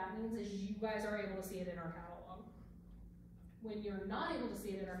what that means is you guys are able to see it in our catalog. When you're not able to see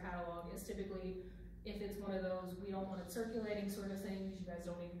it in our catalog, it's typically if it's one of those we don't want it circulating sort of things, you guys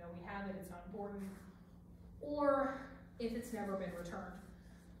don't even know we have it, it's not important, or if it's never been returned.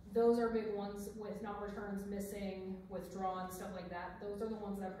 Those are big ones with not returns, missing, withdrawn, stuff like that. Those are the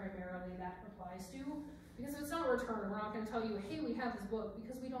ones that primarily that applies to. Because if it's not returned, we're not going to tell you, hey, we have this book,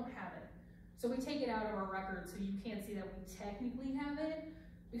 because we don't have it. So we take it out of our record so you can't see that we technically have it,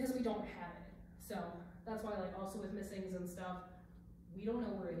 because we don't have it. So that's why, like, also with missings and stuff, we don't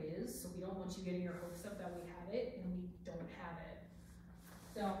know where it is, so we don't want you getting your hopes up that we have it, and we don't have it.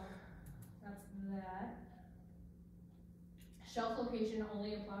 So that's that. Shelf location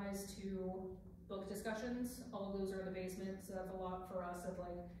only applies to book discussions. All of those are in the basement, so that's a lot for us of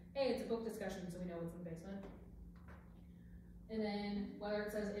like, hey, it's a book discussion, so we know it's in the basement. And then whether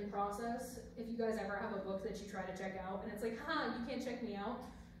it says in process, if you guys ever have a book that you try to check out and it's like, you can't check me out,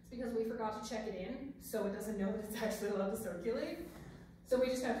 it's because we forgot to check it in, so it doesn't know that it's actually allowed to circulate. So we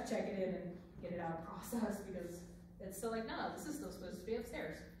just have to check it in and get it out of process because it's still like, no, this is still supposed to be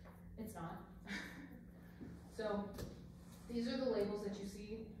upstairs. It's not. So these are the labels that you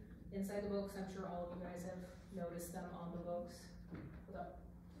see inside the books. I'm sure all of you guys have noticed them on the books. What's up?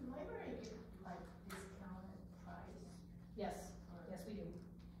 The library get like discounted price? Yes, yes we do.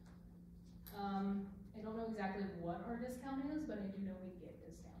 I don't know exactly what our discount is, but I do know we get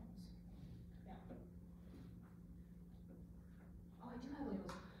discounts. Yeah. Oh, I do have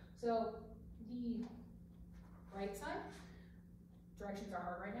labels. So the right side, directions are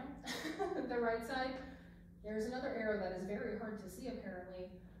hard right now. The right side, there's another arrow that is very hard to see apparently.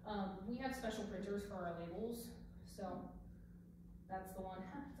 We have special printers for our labels, so that's the one.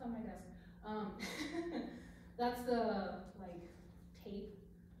 It's on my desk. That's the like tape.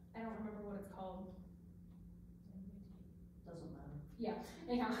 I don't remember what it's called. Doesn't matter. Yeah.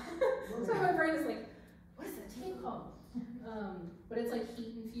 Anyhow, so my brain is like, what is the tape called? But it's like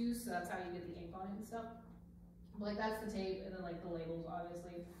heat infused, so that's how you get the ink on it and stuff. Like that's the tape, and then like the labels,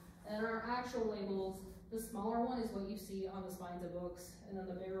 obviously. And our actual labels, the smaller one is what you see on the spines of books, and then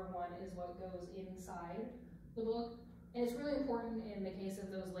the bigger one is what goes inside the book. And it's really important in the case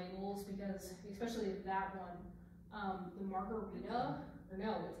of those labels because, especially that one, the margarita, or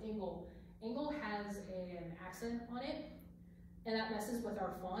no, it's Engel. Engel has an accent on it, and that messes with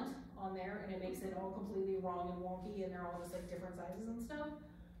our font on there, and it makes it all completely wrong and wonky, and they're all just like different sizes and stuff.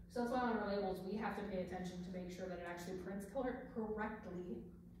 So that's why on our labels, we have to pay attention to make sure that it actually prints correctly.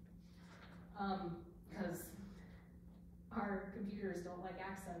 Because our computers don't like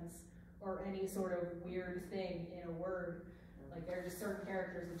accents or any sort of weird thing in a word. Like there are just certain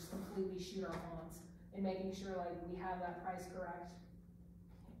characters that just completely shoot our fonts, and making sure like we have that price correct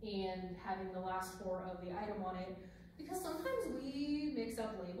and having the last 4 of the item on it, because sometimes we mix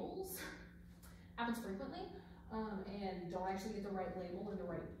up labels, happens frequently, and don't actually get the right label in the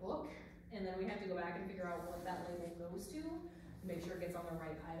right book, and then we have to go back and figure out what that label goes to make sure it gets on the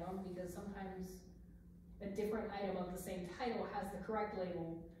right item, because sometimes a different item of the same title has the correct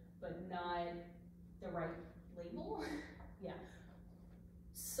label, but not the right label. Yeah.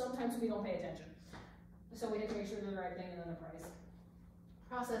 Sometimes we don't pay attention. So we have to make sure they're the right thing, and then the price.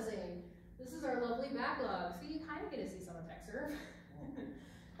 Processing. This is our lovely backlog. So you kind of get to see some of TechServe.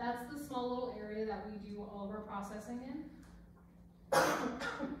 That's the small little area that we do all of our processing in.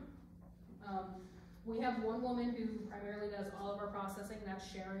 We have one woman who primarily does all of our processing, that's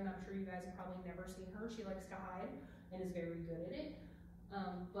Sharon. I'm sure you guys have probably never seen her. She likes to hide and is very good at it.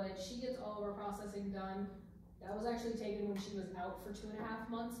 But she gets all of our processing done. That was actually taken when she was out for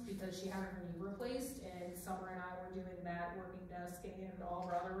 2.5 months because she had her knee replaced, and Summer and I were doing that, working desk and all of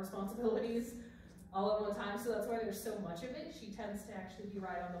our other responsibilities all at one time. So that's why there's so much of it. She tends to actually be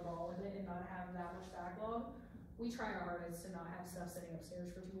right on the ball with it and not have that much backlog. We try our hardest to not have stuff sitting upstairs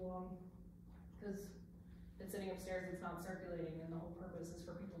for too long, because if it's sitting upstairs, it's not circulating, and the whole purpose is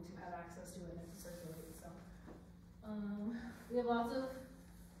for people to have access to it and to circulate. So we have lots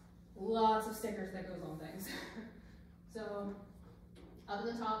of stickers that goes on things. So up at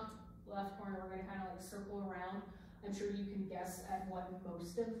the top left corner, we're going to kind of like circle around. I'm sure you can guess at what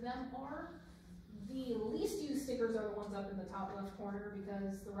most of them are. The least used stickers are the ones up in the top left corner,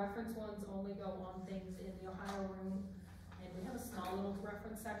 because the reference ones only go on things in the Ohio room, and we have a small little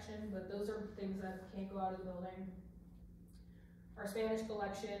reference section, but those are things that can't go out of the building. Our Spanish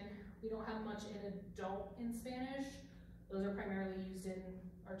collection, we don't have much in adult in Spanish. Those are primarily used in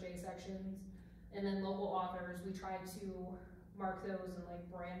our J sections. And then local authors, we try to mark those and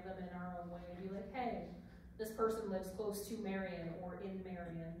like brand them in our own way and be like, hey, this person lives close to Marion or in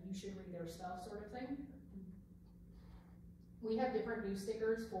Marion, you should read their stuff, sort of thing. We have different news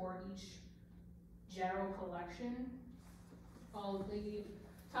stickers for each general collection. The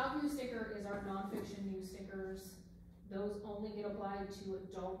top news sticker is our nonfiction news stickers. Those only get applied to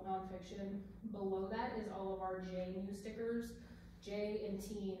adult nonfiction. Below that is all of our J news stickers. J and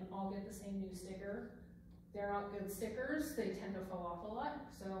teen all get the same news sticker. They're not good stickers. They tend to fall off a lot,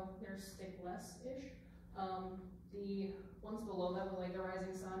 so they're stick-less-ish. The ones below that with like the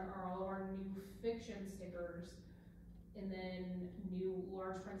Rising Sun are all of our new fiction stickers, and then new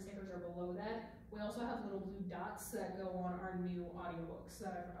large print stickers are below that. We also have little blue dots that go on our new audiobooks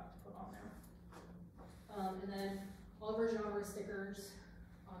that I forgot to put on there. And then all of our genre stickers,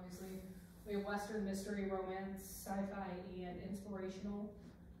 obviously. We have Western, mystery, romance, sci-fi, and inspirational.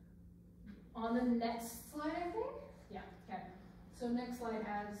 On the next slide, I think? Yeah, okay. So next slide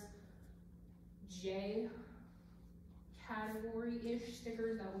has J category-ish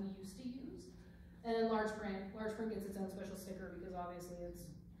stickers that we used to use. And then large print. Large print gets its own special sticker because obviously it's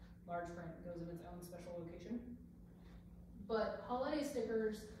large print, it goes in its own special location. But holiday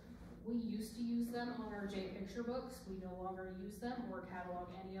stickers, we used to use them on our J picture books. We no longer use them or catalog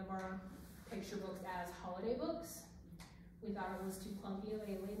any of our picture books as holiday books. We thought it was too clunky of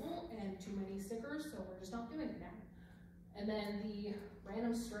a label and too many stickers, so we're just not doing it now. And then the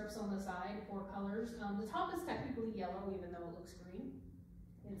random strips on the side for colors. The top is technically yellow, even though it looks green.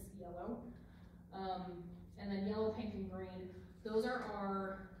 It's yellow. And then yellow, pink, and green. Those are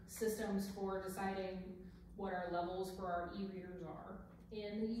our systems for deciding what our levels for our e-readers are.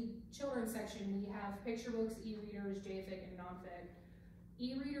 In the children's section, we have picture books, e-readers, JFIC, and non-fic.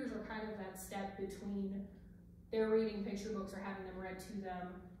 E-readers are kind of that step between they're reading picture books or having them read to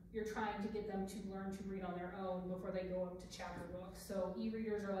them. You're trying to get them to learn to read on their own before they go up to chapter books. So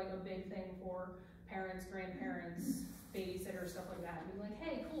e-readers are like a big thing for parents, grandparents, babysitters, stuff like that. And be like,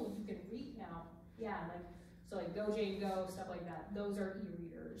 hey, cool, you can read now. Yeah, like, so like Go Jane Go, stuff like that. Those are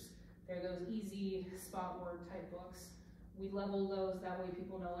e-readers. They're those easy spot word type books. We level those, that way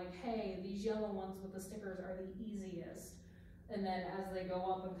people know like, hey, these yellow ones with the stickers are the easiest. And then as they go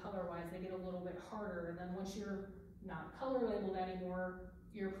up and color-wise, they get a little bit harder. And then once you're not color labeled anymore,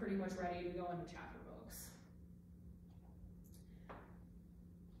 you're pretty much ready to go into chapter books.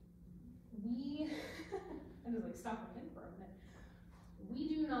 I just like stop and think for a minute. We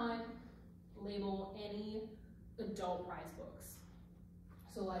do not label any adult prize books.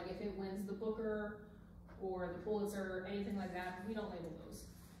 So like if it wins the Booker or the Pulitzer, anything like that, we don't label those.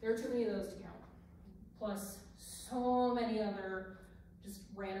 There are too many of those to count. Plus so many other just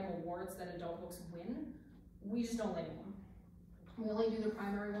random awards that adult books win. We just don't label them. We only do the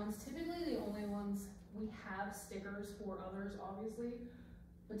primary ones. Typically the only ones, we have stickers for others obviously,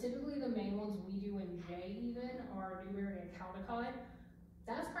 but typically the main ones we do in J even are Newberry and Caldecott.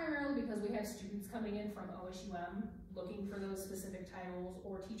 That's primarily because we have students coming in from OSUM looking for those specific titles,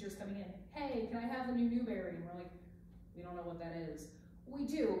 or teachers coming in, hey, can I have the new Newberry? And we're like, we don't know what that is. We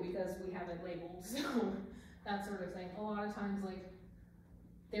do because we have it labeled, so that sort of thing. A lot of times like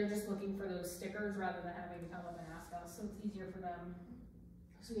they're just looking for those stickers rather than having to come up and ask us, so it's easier for them.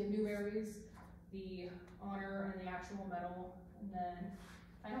 So we have Newberries, the honor and the actual medal, and then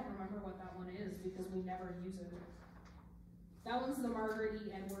I don't remember what that one is because we never use it. That one's the Margaret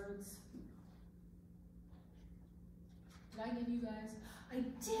E. Edwards. Did I give you guys? I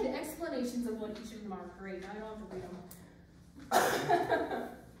did explanations of what each of them are. Great, I don't have to read them.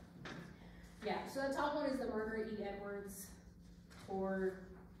 Yeah, so the top one is the Margaret E. Edwards for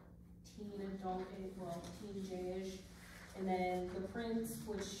teen adult, well, teen J-ish. And then the Prince,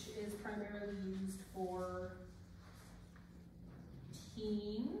 which is primarily used for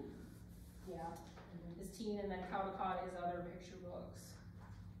teen, yeah, is teen, and then Caldecott is other picture books.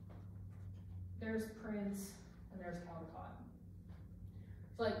 There's Prince, and there's Caldecott.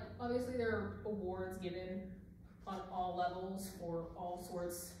 So like, obviously there are awards given on all levels for all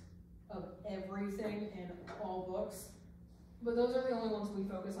sorts of everything in all books. But those are the only ones we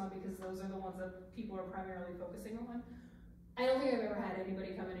focus on because those are the ones that people are primarily focusing on. I don't think I've ever had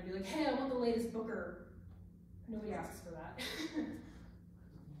anybody come in and be like, hey, I want the latest Booker. Nobody asks for that.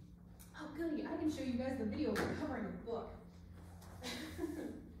 Oh goody, I can show you guys the video for covering a book.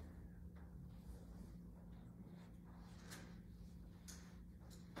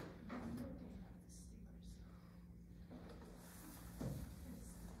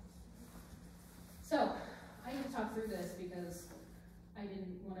 So, I can talk through this because I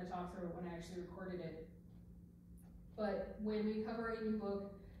didn't want to talk through it when I actually recorded it. But when we cover a new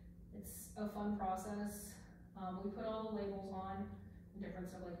book, it's a fun process. We put all the labels on, and different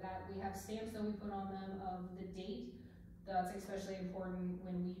stuff like that. We have stamps that we put on them of the date. That's especially important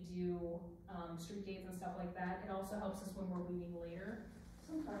when we do street dates and stuff like that. It also helps us when we're weeding later.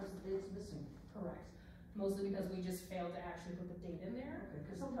 Sometimes the date's missing. Correct. Mostly because we just failed to actually put the date in there. Okay,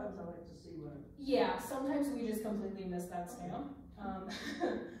 because sometimes I like to see when. Yeah, sometimes we just completely miss that stamp.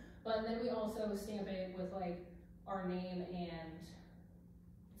 But then we also stamp it with like our name, and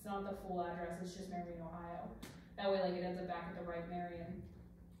it's not the full address, it's just Marion, Ohio. That way like it ends up back at the right Marion.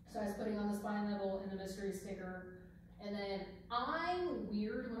 So I was putting on the spine label and the mystery sticker. And then I'm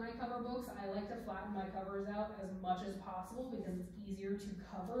weird when I cover books. I like to flatten my covers out as much as possible because it's easier to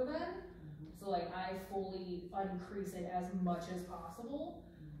cover them. So like I fully uncrease it as much as possible,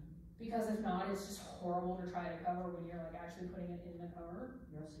 because if not, it's just horrible to try to cover when you're like actually putting it in the cover.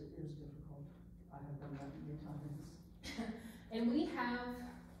 Yes, it is difficult. I have done that many times. And we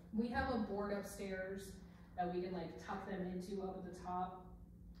have a board upstairs that we can like tuck them into up at the top,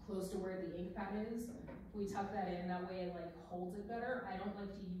 close to where the ink pad is. We tuck that in, that way it like holds it better. I don't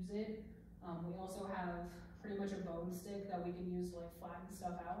like to use it. We also have pretty much a bone stick that we can use to like flatten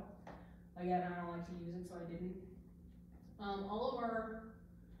stuff out. Again, I don't like to use it, so I didn't. All of our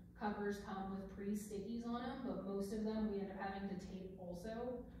covers come with pre-stickies on them, but most of them we end up having to tape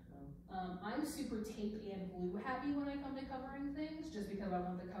also. I'm super tape and glue happy when I come to covering things, just because I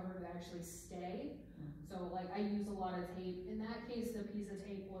want the cover to actually stay. So like I use a lot of tape. In that case, the piece of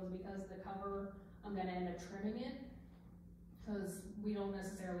tape was because the cover, I'm gonna end up trimming it, because we don't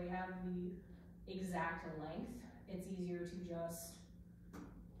necessarily have the exact length. It's easier to just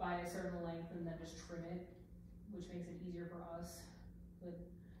buy a certain length and then just trim it, which makes it easier for us. But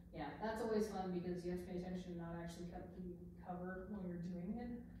yeah, that's always fun because you have to pay attention and not actually cut the cover when you're doing it.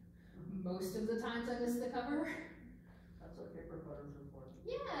 Most of the times I miss the cover. That's what paper cutters are for.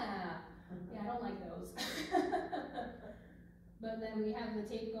 Yeah, I don't like those. But then we have the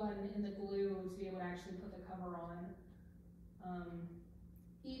tape gun and the glue to be able to actually put the cover on.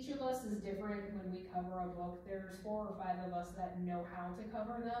 Each of us is different when we cover a book. There's 4 or 5 of us that know how to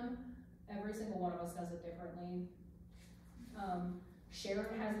cover them. Every single one of us does it differently.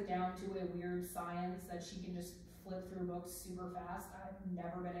 Sharon has it down to a weird science that she can just flip through books super fast. I've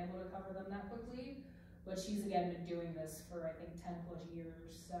never been able to cover them that quickly, but she's again been doing this for I think 10 plus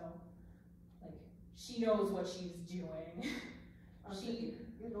years, so like she knows what she's doing.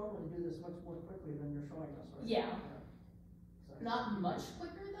 You normally do this much more quickly than you're showing us, right? Yeah. So- Not much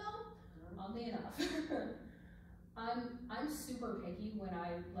quicker though, oddly enough. I'm super picky when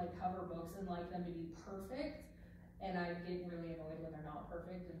I like cover books and like them to be perfect, and I get really annoyed when they're not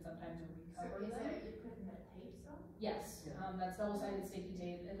perfect, and sometimes we So recover is them. that you putting the tapes on? Yes, Yeah. that's double-sided sticky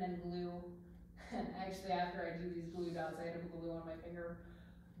tape and then glue. And actually, after I do these glue dots, I had to put glue on my finger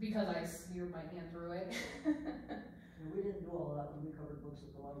because I smeared my hand through it. And we didn't do all that when we covered books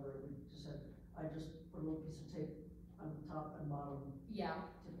at the library. We just had, I just put a little piece of tape on the top and bottom, Yeah,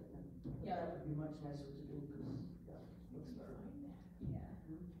 tip it in. But Yeah. That would be much nicer to do because, yeah, looks better. yeah.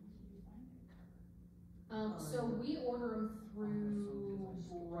 So we order them through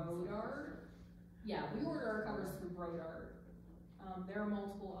Brodart. Yeah, we order our covers through Brodart. There are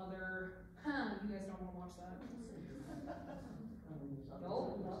multiple other, you guys don't wanna watch that.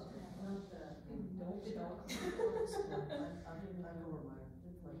 Nope. Nope, they don't. I know where my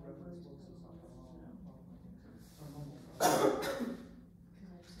reference books and stuff are.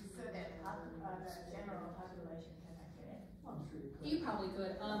 So that the general population cannot get it? I'm sure you could. You probably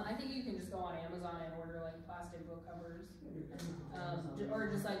could, I think you can just go on Amazon and order like plastic book covers. Or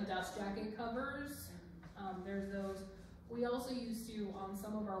just like dust jacket covers. There's those. We also used to, on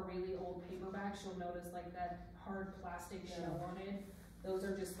some of our really old paperbacks, you'll notice like that hard plastic shell on it. Those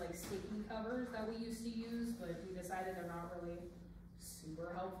are just like sticky covers that we used to use, but we decided they're not really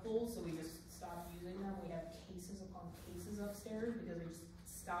super helpful, so we just stopped using them. We have cases upon cases upstairs because we just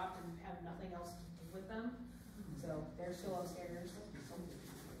stopped and have nothing else to do with them. So they're still upstairs.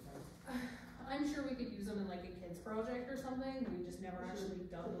 I'm sure we could use them in like a kid's project or something. We've just never actually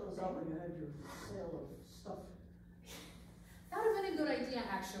done Put those. those out when you had your sale of stuff. That would have been a good idea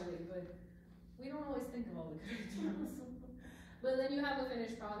actually, but we don't always think of all the good ideas. But then you have a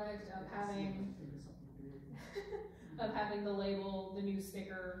finished product of having the label, the new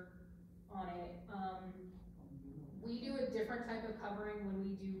sticker on it. We do a different type of covering when we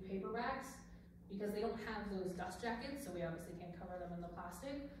do paperbacks because they don't have those dust jackets, so we obviously can't cover them in the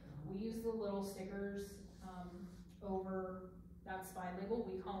plastic. We use the little stickers over that spine label.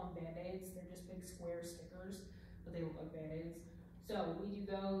 We call them Band-Aids. They're just big square stickers, but they look like Band-Aids. So we do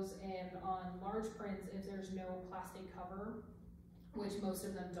those, and on large prints, if there's no plastic cover, which most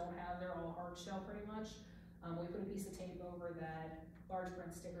of them don't have, they're all hard shell pretty much, we put a piece of tape over that large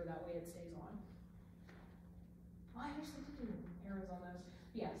print sticker, that way it stays on. Oh, I actually did do arrows on those.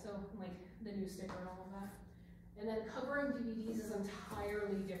 Yeah, so like the new sticker and all of that. And then covering DVDs is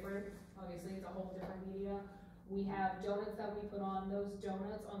entirely different. Obviously, it's a whole different media. We have donuts that we put on. Those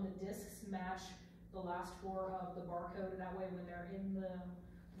donuts on the discs match the last 4 of the barcode. That way, when they're in the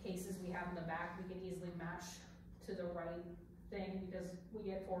cases we have in the back, we can easily match to the right thing because we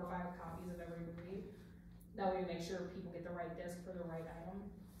get 4 or 5 copies of every movie. That way, we make sure people get the right disc for the right item.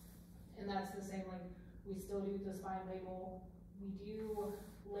 And that's the same, like, we still do the spine label. We do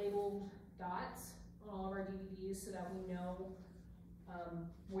labeled dots on all of our DVDs so that we know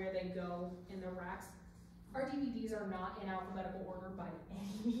where they go in the racks. Our DVDs are not in alphabetical order by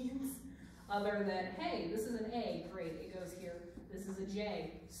any means, other than, hey, this is an A, great, it goes here. This is a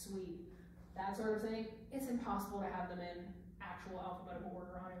J, sweet. That sort of thing. It's impossible to have them in actual alphabetical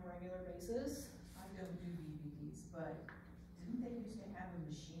order on a regular basis. I don't do DVDs, but didn't they used to have a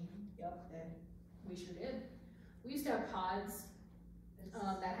machine? Yep. That We sure did. We used to have pods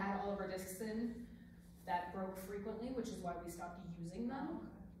that had all of our discs in that broke frequently, which is why we stopped using them.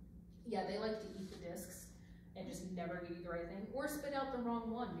 Yeah, they like to eat the discs and just never give you the right thing, or spit out the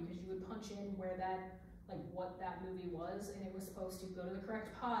wrong one because you would punch in where that, like what that movie was, and it was supposed to go to the correct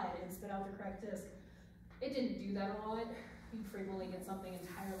pod and spit out the correct disc. It didn't do that a lot. You frequently get something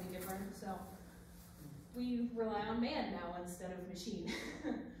entirely different, so we rely on man now instead of machine.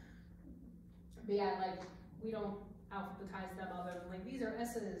 But yeah, like, we don't alphabetize them other than like, these are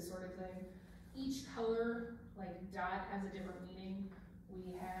S's sort of thing. Each color, like, dot has a different meaning.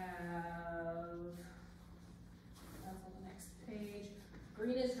 We have, that's on the next page,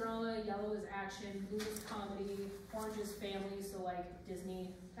 Green is drama, yellow is action, blue is comedy, orange is family, so like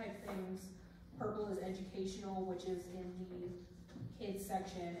Disney type things. Purple is educational, which is in the kids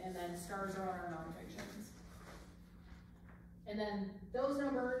section, and then stars are on our nonfictions. And then those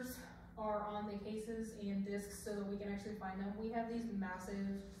numbers are on the cases and discs so that we can actually find them. We have these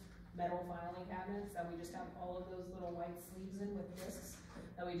massive metal filing cabinets that we just have all of those little white sleeves in with discs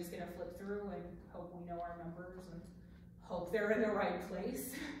that we just get to flip through and hope we know our numbers and hope they're in the right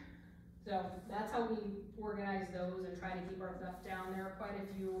place. So that's how we organize those and try to keep our stuff down. There are quite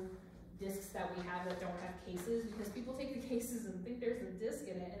a few discs that we have that don't have cases because people take the cases and think there's a disc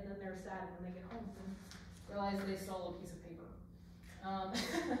in it, and then they're sad when they get home and realize they stole a piece of paper.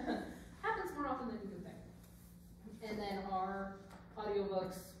 Happens more often than you can think. And then our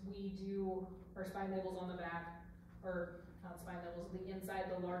audiobooks, we do our spine labels on the back, or not spine labels, the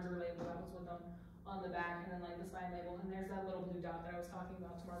inside, the larger label that was with them on the back, and then like the spine label, and there's that little blue dot that I was talking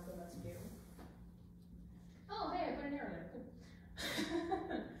about to mark them that's new. Oh, hey, I put an arrow there, cool.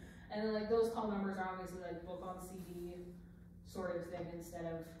 And then like those call numbers are obviously like book on CD sort of thing instead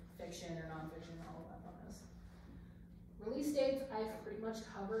of fiction or nonfiction and all of that funness. Release dates, I've pretty much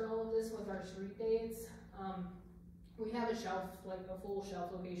covered all of this with our street dates. We have a shelf, like a full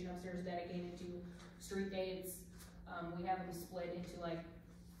shelf location upstairs dedicated to street dates. We have them split into like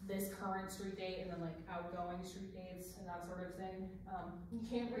this current street date and then like outgoing street dates and that sort of thing. You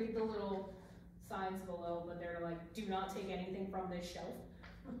can't read the little signs below, but they're like, do not take anything from this shelf.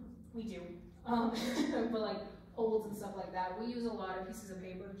 We do, but like holds and stuff like that. We use a lot of pieces of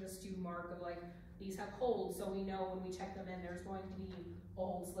paper just to mark of like, these have holds, so we know when we check them in, there's going to be a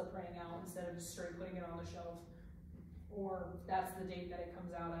hold slip printing out instead of just straight putting it on the shelf. Or that's the date that it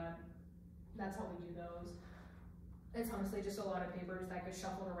comes out at. That's how we do those. It's honestly just a lot of papers that get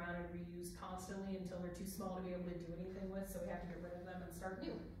shuffled around and reused constantly until they're too small to be able to do anything with, so we have to get rid of them and start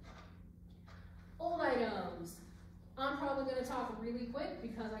new. Old items. I'm probably going to talk really quick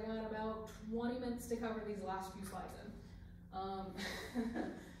because I got about 20 minutes to cover these last few slides in.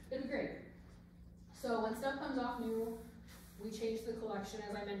 It'll be great. So when stuff comes off new, we change the collection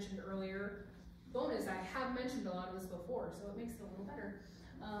as I mentioned earlier. Bonus, I have mentioned a lot of this before, so it makes it a little better.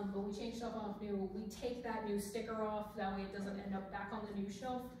 But we change stuff off new. We take that new sticker off, that way it doesn't end up back on the new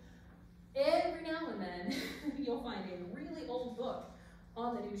shelf. Every now and then, you'll find a really old book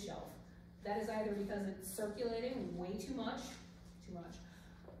on the new shelf. That is either because it's circulating way too much,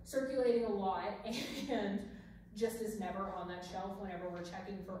 circulating a lot, and just is never on that shelf whenever we're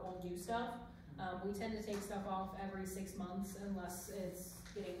checking for old new stuff. We tend to take stuff off every 6 months unless it's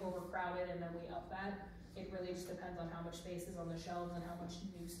getting overcrowded and then we up that. It really just depends on how much space is on the shelves and how much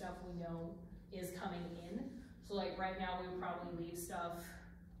new stuff we know is coming in. So like right now we would probably leave stuff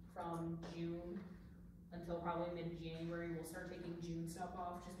from June until probably mid-January. We'll start taking June stuff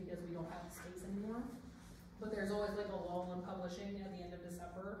off just because we don't have the space anymore. But there's always like a lull in publishing at the end of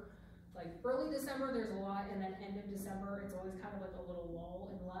December. Like early December there's a lot, and then end of December it's always kind of like a little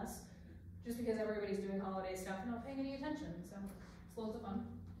lull and less, just because everybody's doing holiday stuff and not paying any attention. So it's loads of fun.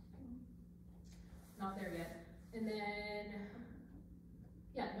 Not there yet. And then,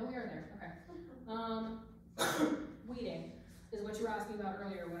 yeah, no, we are there, okay. Weeding is what you were asking about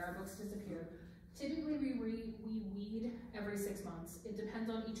earlier when our books disappear. Typically we weed every 6 months. It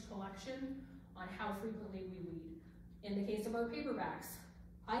depends on each collection on how frequently we weed. In the case of our paperbacks,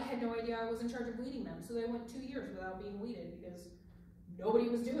 I had no idea I was in charge of weeding them, so they went 2 years without being weeded because nobody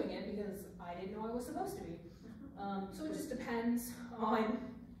was doing it because I didn't know I was supposed to be. So it just depends on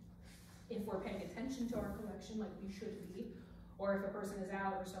if we're paying attention to our collection like we should be, or if a person is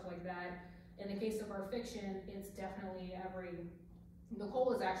out or stuff like that. In the case of our fiction, it's definitely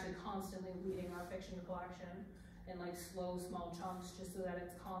Nicole is actually constantly weeding our fiction collection in like slow, small chunks just so that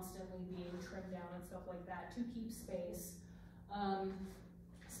it's constantly being trimmed down and stuff like that to keep space.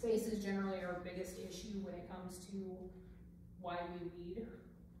 Space is generally our biggest issue when it comes to why we weed.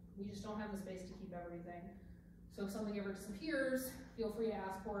 We just don't have the space to keep everything. So if something ever disappears, feel free to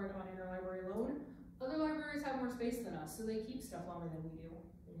ask for it on interlibrary loan. Other libraries have more space than us, so they keep stuff longer than we do.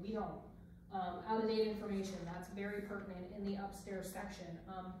 We don't. Out-of-date information, that's very pertinent in the upstairs section.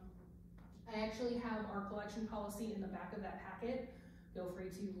 I actually have our collection policy in the back of that packet. Feel free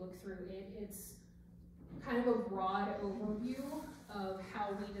to look through it. It's kind of a broad overview of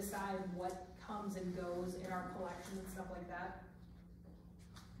how we decide what comes and goes in our collection and stuff like that.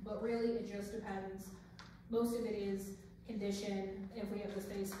 But really, it just depends. Most of it is condition, if we have the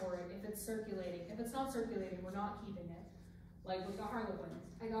space for it, if it's circulating. If it's not circulating, we're not keeping it. Like with the Harlequins,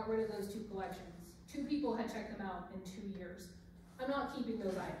 I got rid of those 2 collections. 2 people had checked them out in 2 years. I'm not keeping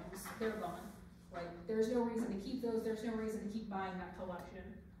those items, they're gone. Like, there's no reason to keep those, there's no reason to keep buying that collection.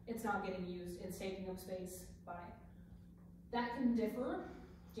 It's not getting used, it's taking up space. Buy. That can differ.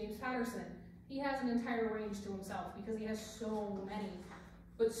 James Patterson, he has an entire range to himself because he has so many,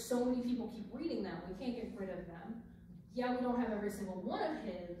 but so many people keep reading them, we can't get rid of them. Yeah, we don't have every single one of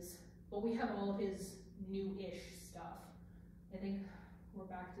his, but we have all of his new-ish stuff. I think we're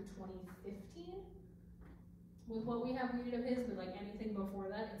back to 2015 with what we have read of his, but like anything before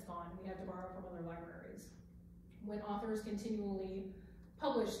that, it's gone. We have to borrow from other libraries. When authors continually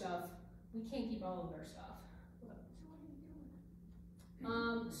publish stuff, we can't keep all of their stuff.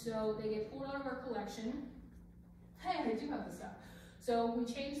 So they get pulled out of our collection. Hey, I do have the stuff. So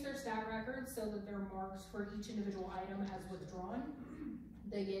we changed their stat records so that they're marked for each individual item as withdrawn.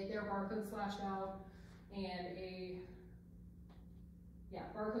 They get their barcode slashed out and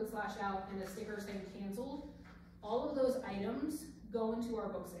barcode slashed out and a sticker saying canceled. All of those items go into our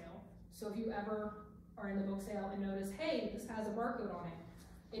book sale. So if you ever are in the book sale and notice, hey, this has a barcode on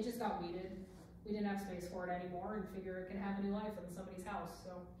it, it just got weeded. We didn't have space for it anymore and figure it can have a new life in somebody's house,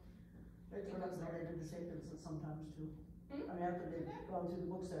 so. They turn out they did the same things sometimes too. Hmm? I mean, after they've gone through the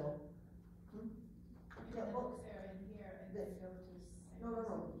book sale. In Yeah, the well, books are in here and then go to.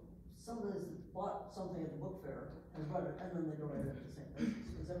 No. Somebody's bought something at the book fair and read it, and then they donate it to the same places,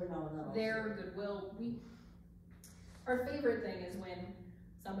 because every now and then I'll see Their it. Goodwill, our favorite thing is when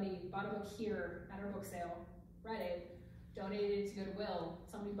somebody bought a book here at our book sale, read it, donated it to Goodwill,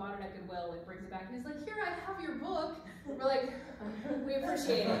 somebody bought it at Goodwill, it brings it back and he's like, here, I have your book. We're like, we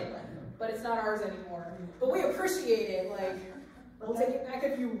appreciate it, but it's not ours anymore. But we appreciate it, like, we'll take it back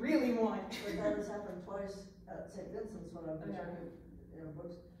if you really want. But that has happened twice at St. Vincent's when I've been checking,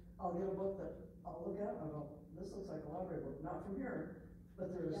 books. I'll get a book that I'll look at, I'll go, this looks like a library book, not from here, but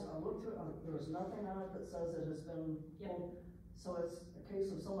I'll look through it, there's nothing on it that says it has been pulled. So it's a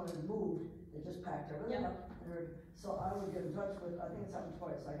case of someone had moved, they just packed everything up. So I would get in touch with, I think it's happened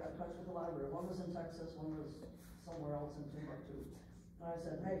twice, I got in touch with the library, one was in Texas, one was somewhere else in Timbuktu. And I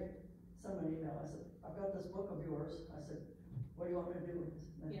said, hey, send me an email, I said, I've got this book of yours, I said, what do you want me to do with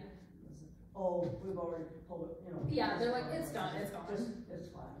this? Yeah. I said, oh, we've already pulled it, you know. Yeah, they're like, it's done, it's gone. It's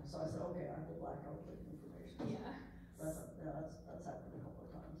fine, so I said, okay, I will black out the information. Yeah. That's happened a couple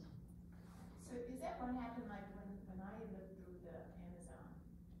of times. So is that what happened like when I looked through the Amazon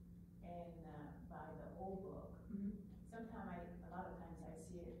and buy the old book? Sometimes a lot of times I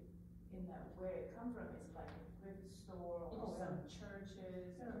see it in where it come from, it's like a thrift store or some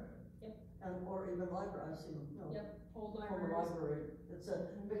churches or. Or even library, I've seen them, you know. Yep, old From the libraries. library,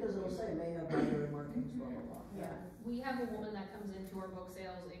 because it'll say may have library markings, blah, blah, blah. Yeah, we have a woman that comes into our book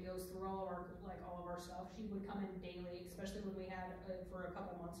sales and goes through all of our stuff. She would come in daily, especially when we had for a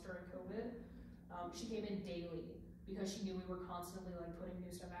couple months during COVID. She came in daily because she knew we were constantly like putting new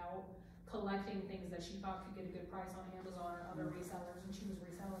stuff out, collecting things that she thought could get a good price on Amazon or other resellers, and she was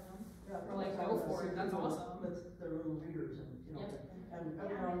reselling them. Yeah, We're like, go for it, that's awesome. With their little readers and, you know, Yep. and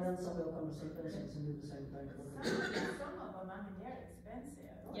every now and then somebody will come to St. Vincent's and do the same thing. Some of them, I mean, they're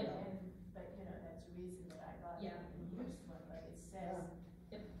expensive. Yep. But you know, that's the reason that I got Yeah. the used one, but it says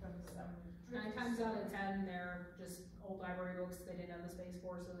from some. 9 times out of 10, they're just old library books they didn't have the space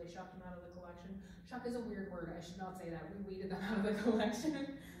for, so they shucked them out of the collection. Shuck is a weird word, I should not say that. We weeded them out of the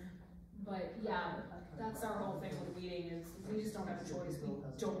collection. But yeah, that's our whole thing with weeding is we just don't have a choice. We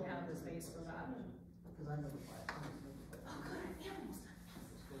don't have the space for that. Because I never buy it. Oh good, I am almost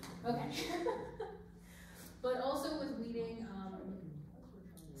done. Okay. But also with weeding,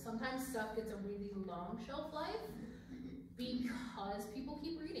 sometimes stuff gets a really long shelf life because people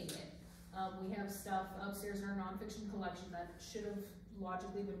keep reading it. We have stuff upstairs in our nonfiction collection that should have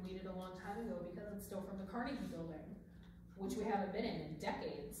logically been weeded a long time ago because it's still from the Carnegie Building, which we haven't been in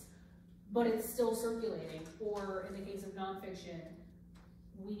decades, but it's still circulating. Or in the case of nonfiction,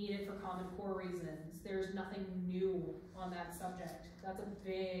 we need it for Common Core reasons. There's nothing new on that subject. That's a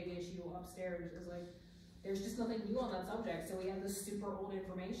big issue upstairs, is like, there's just nothing new on that subject, so we have this super old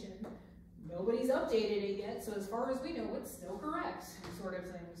information. Nobody's updated it yet, so as far as we know, it's still correct, sort of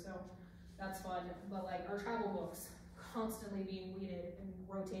thing. So that's fun. But like our travel books, constantly being weeded and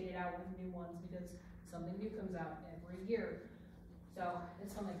rotated out with new ones because something new comes out every year. So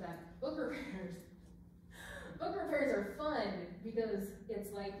it's fun like that. Book repairs. Book repairs are fun because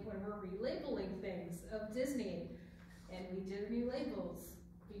it's like when we're relabeling things of Disney, and we did new labels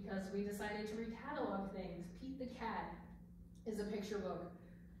because we decided to recatalog things. Pete the Cat is a picture book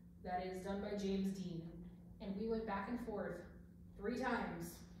that is done by James Dean, and we went back and forth 3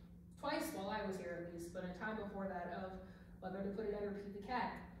 times, twice while I was here at least, but a time before that, of whether to put it under Pete the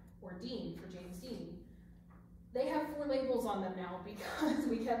Cat or Dean for James Dean. They have 4 labels on them now because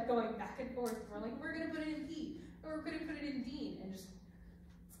we kept going back and forth. We're like, we're gonna put it in Pete, or we're gonna put it in Dean, and just,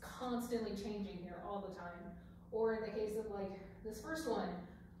 it's constantly changing here all the time. Or in the case of like, this first one,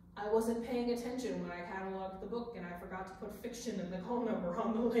 I wasn't paying attention when I cataloged the book and I forgot to put fiction and the call number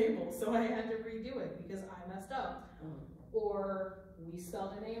on the label, so I had to redo it because I messed up. Or we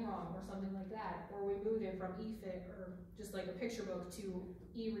spelled a name wrong or something like that. Or we moved it from eFit or just like a picture book to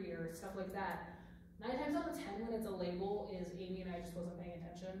e-reader, stuff like that. 9 times out of 10 when it's a label is Amy and I just wasn't paying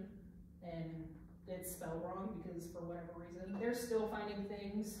attention and it's spelled wrong because for whatever reason. They're still finding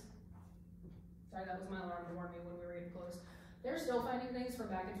things. Sorry, that was my alarm to warn me when we were getting close. They're still finding things from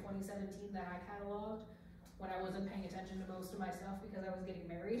back in 2017 that I cataloged when I wasn't paying attention to most of my stuff because I was getting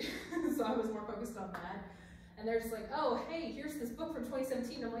married. So I was more focused on that. And they're just like, oh, hey, here's this book from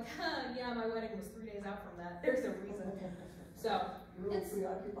 2017. I'm like, huh, yeah, my wedding was 3 days out from that. There's a reason. So it's,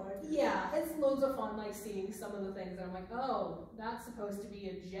 yeah, it's loads of fun, like seeing some of the things that I'm like, oh, that's supposed to be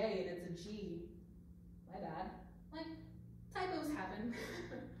a J and it's a G. My bad. Like, typos happen.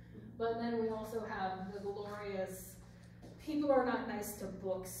 But then we also have the glorious, people are not nice to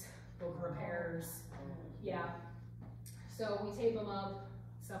books, book repairs. Yeah. So we tape them up,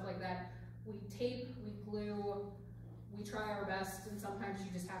 stuff like that. We tape, we glue, we try our best, and sometimes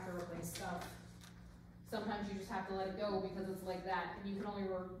you just have to replace stuff. Sometimes you just have to let it go because it's like that, and you can only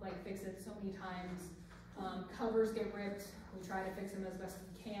fix it so many times. Covers get ripped, we try to fix them as best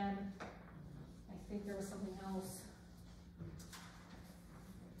we can. I think there was something else.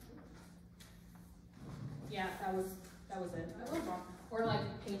 Yeah, that was it. I was wrong. Or like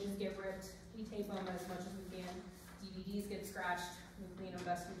pages get ripped, we tape them as much as we can. DVDs get scratched, we clean them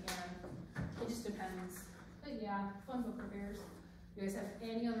best we can. It just depends. But yeah, fun book repairs. You guys have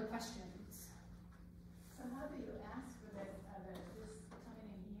any other questions? So how do you ask for that, just coming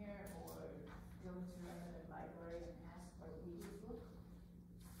in here or go to another library and ask for a reading book?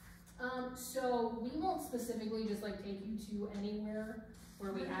 So we won't specifically just like take you to anywhere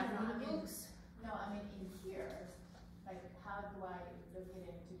where we have I mean, books. No, I mean in here, like how do I look it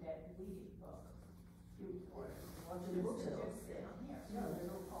into that reading book? Or Watch the book sale. just sit on here? Yeah, they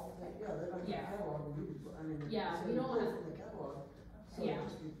don't call, yeah, they don't Yeah. catalog, I mean, Yeah, it's we in don't both have- in the catalog. So Yeah. it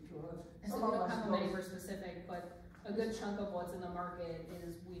must be to us. And so we don't have them anywhere specific, but a good chunk of what's in the market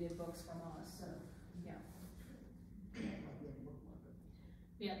is weeded books from us. So yeah.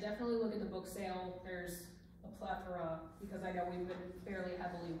 Yeah, definitely look at the book sale. There's a plethora because I know we've been fairly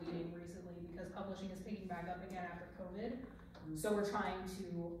heavily weeding recently because publishing is picking back up again after COVID. So we're trying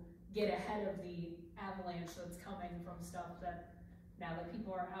to get ahead of the avalanche that's coming from stuff that now that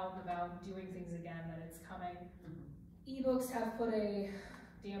people are out and about doing things again, that it's coming. Ebooks have put a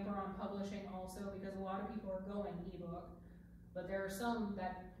damper on publishing also because a lot of people are going ebook, but there are some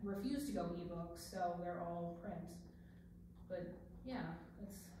that refuse to go ebook, so they're all print. But yeah,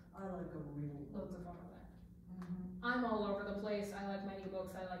 it's I like a reading. loads of fun with that. I'm all over the place. I like my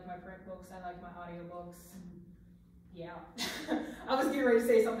ebooks, I like my print books, I like my audiobooks. Yeah. I was getting ready to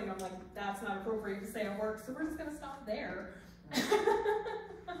say something, I'm like, that's not appropriate to say at work, so we're just gonna stop there.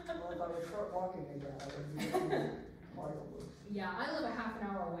 Well, if I was short walking again, I would be reading audiobooks. Yeah, I live a half an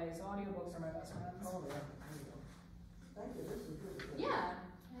hour away, so audiobooks are my best friends. Oh, yeah, there you go. Thank you, this is good. Yeah,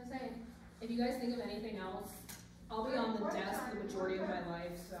 I was saying, if you guys think of anything else, I'll be on the desk the majority of my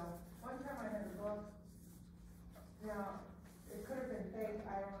life, so. One time I had a book, now, it could have been fake,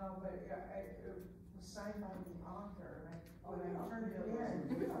 I don't know, but it was signed by the author, and when I turned it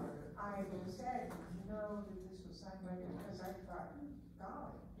in, I said, you know, that this was signed by, because I thought,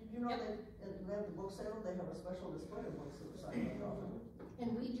 golly. Did you know that at the book sale, they have a special display of books that were signed by the author?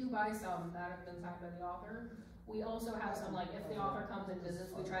 And we do buy some that have been signed by the author. We also have some, like, if the author comes and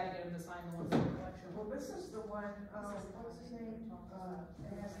visits, we try to get him to sign the ones in the collection. Well, this is the one, what was his name?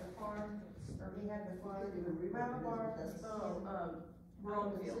 It has the farm, or he had the I farm. can't even read Mount what Bar- it is, but oh, that's,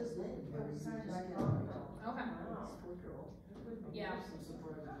 it's his name. It was signed by Just the author. Okay. It's 4-year-old. Yeah. I'm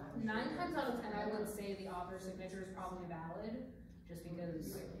surprised. 9 times out of 10, I would say the author's signature is probably valid, just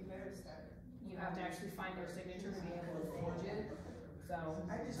because You better start. you have to actually find their signature to be able to forge it. So,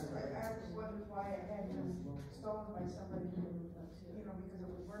 I just wondered why it had been stolen by somebody who, you know, because it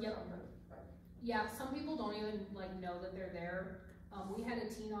was worth Yep. something. yeah, some people don't even like know that they're there. We had a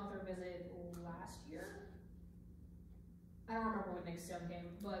teen author visit last year. I don't remember when Nick Stone came,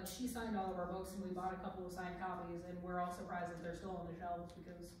 but she signed all of our books and we bought a couple of signed copies, and we're all surprised that they're still on the shelves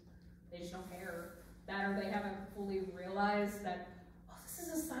because they just don't care. That or they haven't fully realized that, oh, this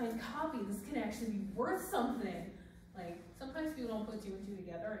is a signed copy, this can actually be worth something. Like, sometimes people don't put 2 and 2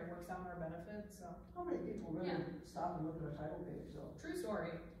 together and it works out in our benefit, so. How many people really Yeah. stop and look at a title page, though? True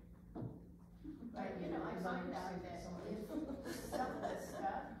story. But, you know, I because I'm find out receiving that some of if it. some of the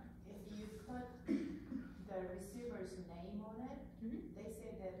stuff, if you put the receiver's name on it, they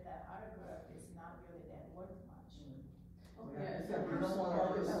say that the autograph is not really that worth much. Oh, Yeah, it's if got you don't personal want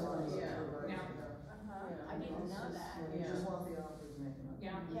all this values.